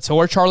old, but so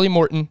are Charlie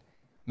Morton,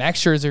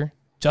 Max Scherzer,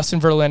 Justin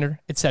Verlander,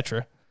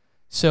 etc.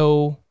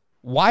 So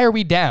why are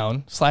we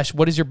down /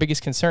 what is your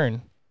biggest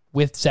concern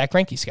with Zach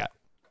Greinke, Scott?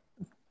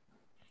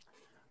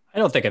 I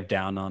don't think I'm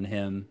down on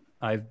him.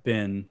 I've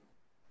been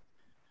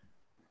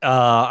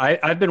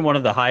one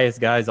of the highest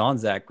guys on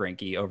Zach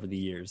Greinke over the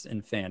years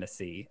in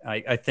fantasy.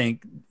 I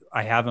think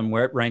I have him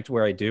ranked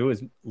where I do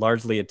is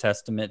largely a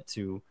testament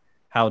to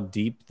how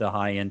deep the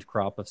high-end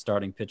crop of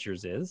starting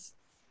pitchers is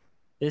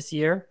this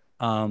year.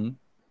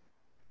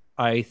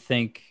 I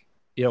think,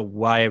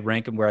 why I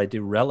rank him where I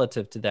do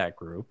relative to that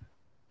group.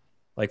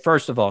 Like,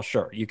 first of all,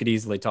 sure, you could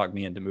easily talk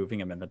me into moving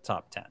him in the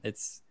top 10.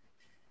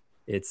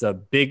 It's a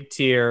big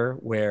tier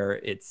where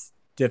it's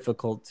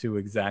difficult to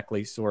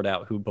exactly sort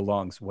out who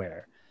belongs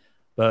where.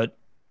 But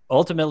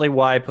ultimately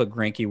why I put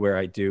Greinke where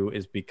I do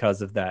is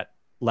because of that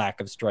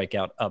lack of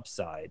strikeout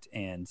upside.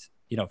 And,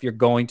 if you're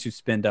going to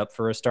spend up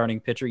for a starting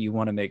pitcher, you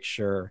want to make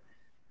sure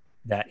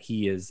that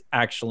he is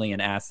actually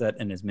an asset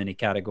in as many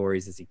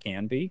categories as he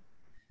can be.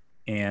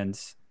 And,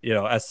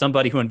 as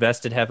somebody who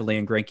invested heavily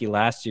in Greinke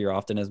last year,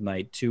 often as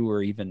my 2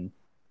 or even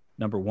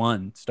number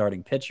 1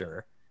 starting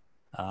pitcher,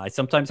 I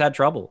sometimes had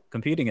trouble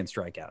competing in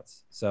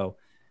strikeouts. So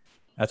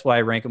that's why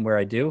I rank him where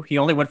I do. He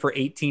only went for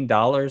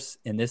 $18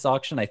 in this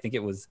auction. I think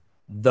it was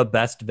the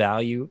best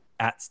value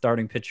at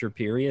starting pitcher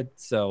period.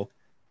 So,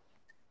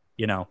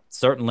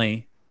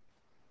 certainly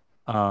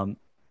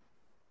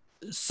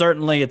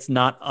it's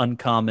not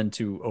uncommon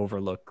to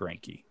overlook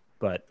Greinke,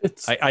 but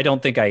I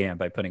don't think I am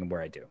by putting him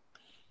where I do.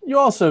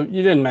 You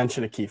didn't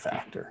mention a key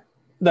factor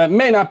that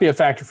may not be a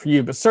factor for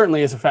you, but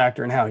certainly is a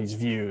factor in how he's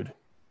viewed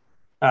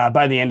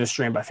by the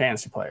industry and by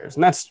fantasy players.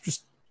 And that's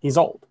just, he's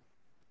old.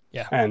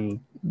 Yeah.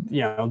 And,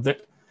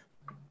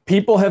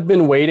 people have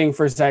been waiting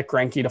for Zach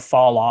Greinke to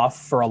fall off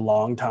for a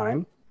long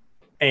time.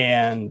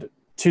 And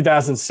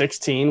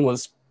 2016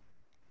 was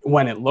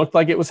when it looked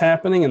like it was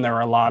happening. And there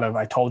were a lot of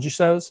I told you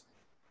so's.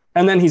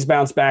 And then he's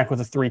bounced back with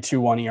a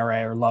 3.21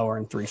 ERA or lower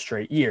in 3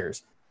 straight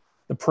years.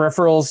 The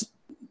peripherals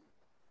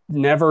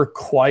never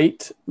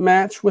quite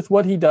match with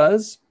what he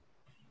does,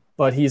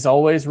 but he's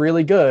always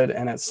really good.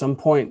 And at some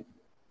point,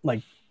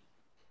 like,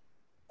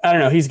 I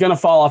don't know, he's going to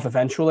fall off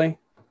eventually.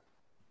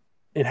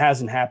 It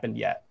hasn't happened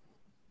yet,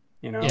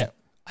 you know? Yeah.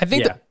 I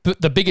think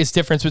the biggest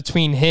difference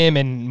between him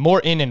and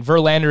Morton and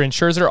Verlander and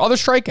Scherzer are the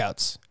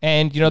strikeouts.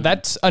 And,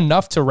 that's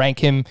enough to rank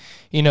him,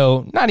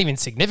 not even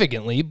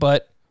significantly,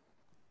 but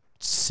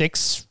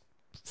 5,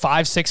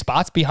 6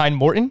 spots behind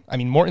Morton. I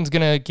mean, Morton's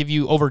going to give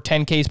you over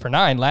 10 Ks per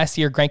 9. Last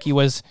year, Greinke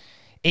was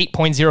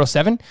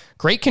 8.07.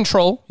 Great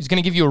control. He's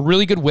going to give you a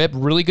really good whip,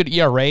 really good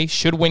ERA,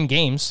 should win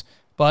games.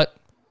 But,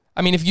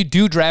 I mean, if you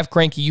do draft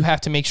Greinke, you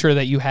have to make sure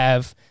that you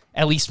have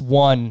at least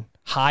one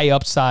high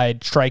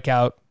upside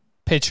strikeout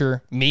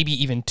pitcher, maybe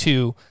even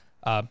 2,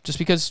 just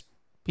because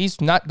he's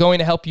not going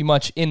to help you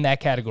much in that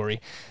category.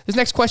 This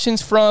next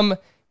question's from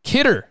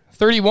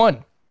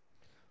Kidder31.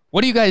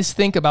 What do you guys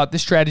think about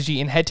this strategy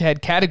in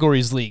head-to-head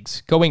categories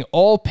leagues? Going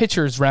all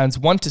pitchers rounds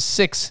 1 to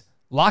 6,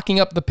 locking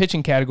up the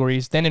pitching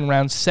categories, then in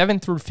rounds 7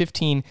 through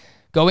 15,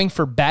 going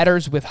for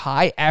batters with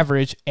high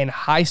average and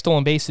high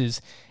stolen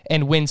bases,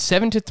 and win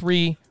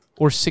 7-3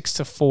 or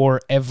 6-4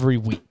 every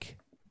week.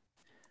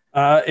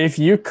 If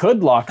you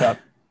could lock up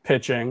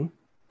pitching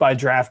by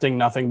drafting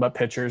nothing but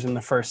pitchers in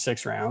the first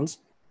 6 rounds,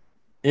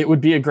 it would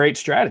be a great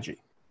strategy.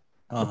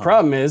 The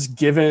problem is,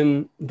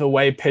 given the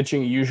way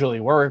pitching usually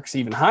works,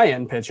 even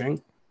high-end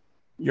pitching,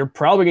 you're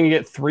probably going to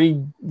get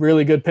 3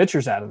 really good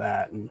pitchers out of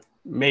that and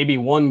maybe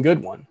 1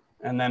 good one,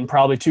 and then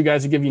probably 2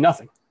 guys who give you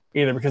nothing,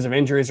 either because of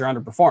injuries or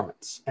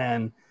underperformance.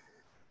 And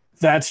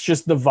that's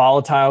just the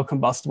volatile,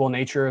 combustible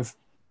nature of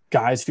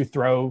guys who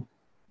throw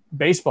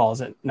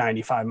baseballs at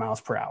 95 miles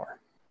per hour.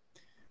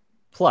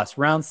 Plus,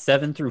 rounds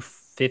 7 through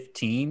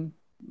 15,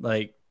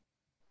 like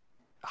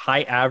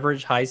high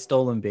average, high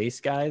stolen base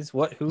guys.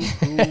 Who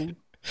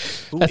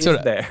is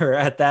there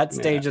at that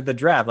stage of the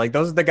draft? Like,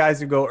 those are the guys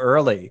who go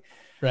early,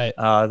 right?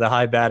 The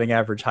high batting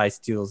average, high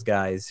steals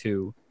guys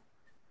who,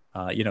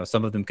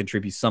 some of them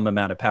contribute some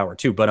amount of power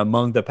too. But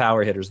among the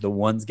power hitters, the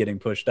ones getting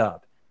pushed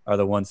up are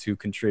the ones who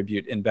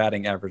contribute in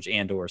batting average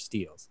and or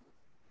steals.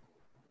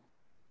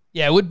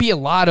 Yeah, it would be a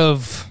lot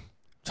of,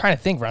 I'm trying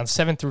to think, rounds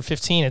 7 through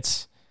 15.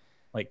 It's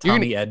like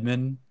Tommy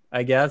Edman,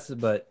 I guess,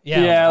 but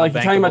yeah, like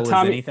you're talking about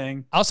Tommy.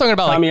 Anything. I was talking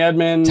about Tommy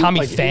Edman,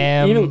 Tommy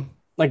Pham. Even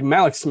like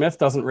Malik Smith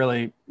doesn't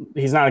really.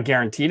 He's not a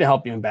guarantee to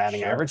help you in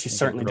batting average. He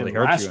certainly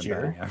didn't last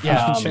year.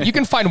 Yeah, you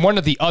can find one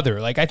or the other.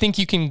 Like, I think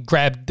you can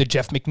grab the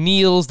Jeff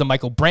McNeils, the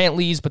Michael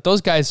Brantleys, but those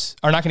guys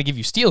are not going to give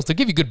you steals. They'll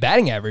give you good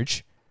batting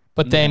average,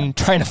 but then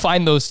trying to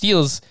find those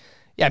steals.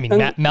 Yeah, I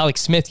mean, Malik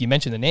Smith. You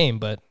mentioned the name,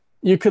 but.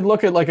 You could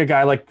look at like a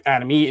guy like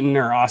Adam Eaton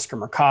or Oscar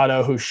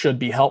Mercado, who should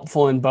be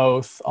helpful in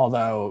both,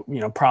 although,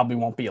 probably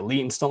won't be elite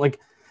and stuff. Like,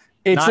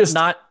 it's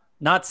not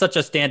such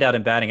a standout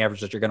in batting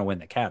average that you're going to win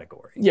the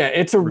category. Yeah,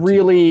 it's a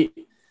really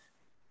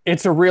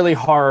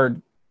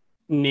hard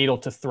needle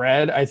to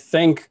thread. I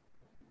think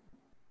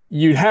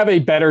you'd have a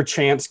better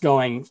chance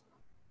going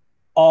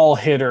all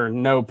hitter,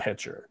 no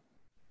pitcher,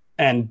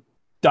 and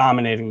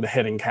dominating the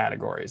hitting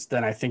categories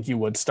than I think you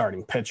would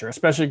starting pitcher,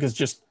 especially because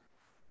just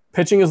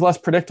pitching is less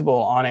predictable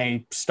on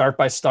a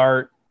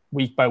start-by-start,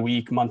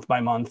 week-by-week,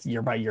 month-by-month,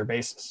 year-by-year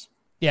basis.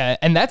 Yeah,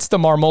 and that's the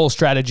Marmol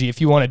strategy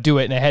if you want to do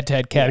it in a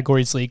head-to-head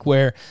categories league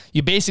where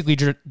you basically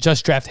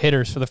just draft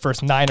hitters for the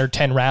first 9 or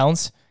 10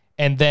 rounds,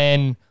 and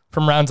then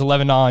from rounds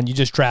 11 on, you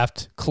just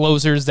draft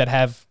closers that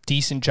have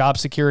decent job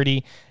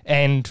security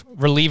and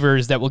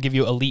relievers that will give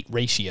you elite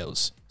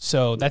ratios.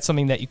 So that's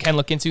something that you can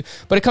look into,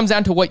 but it comes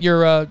down to what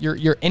your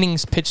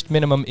innings pitched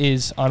minimum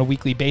is on a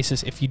weekly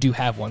basis if you do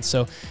have one.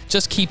 So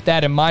just keep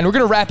that in mind. We're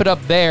going to wrap it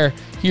up there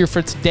here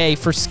for today.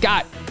 For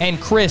Scott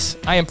and Chris,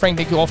 I am Frank.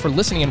 Thank you all for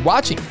listening and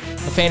watching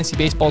the Fantasy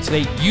Baseball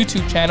Today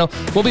YouTube channel.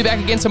 We'll be back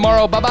again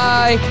tomorrow.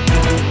 Bye-bye.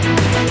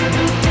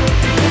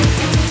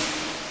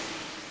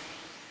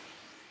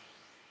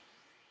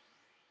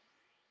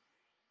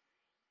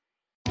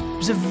 It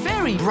was a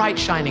very bright,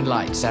 shining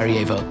light,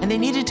 Sarajevo, and they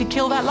needed to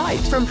kill that light.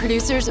 From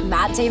producers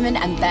Matt Damon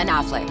and Ben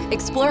Affleck,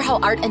 explore how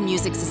art and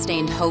music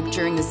sustained hope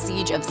during the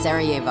siege of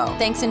Sarajevo,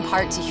 thanks in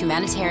part to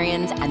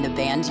humanitarians and the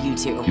band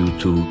U2.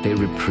 U2, they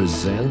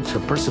represent the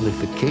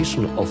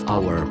personification of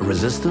our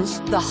resistance.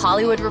 The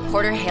Hollywood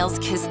Reporter hails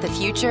Kiss the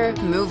Future,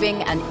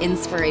 moving and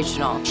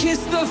inspirational.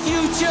 Kiss the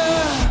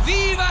future!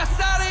 Viva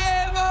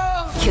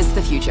Sarajevo! Kiss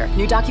the Future,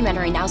 new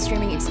documentary now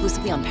streaming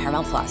exclusively on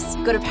Paramount+.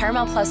 Go to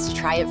Paramount+ to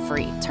try it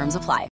free. Terms apply.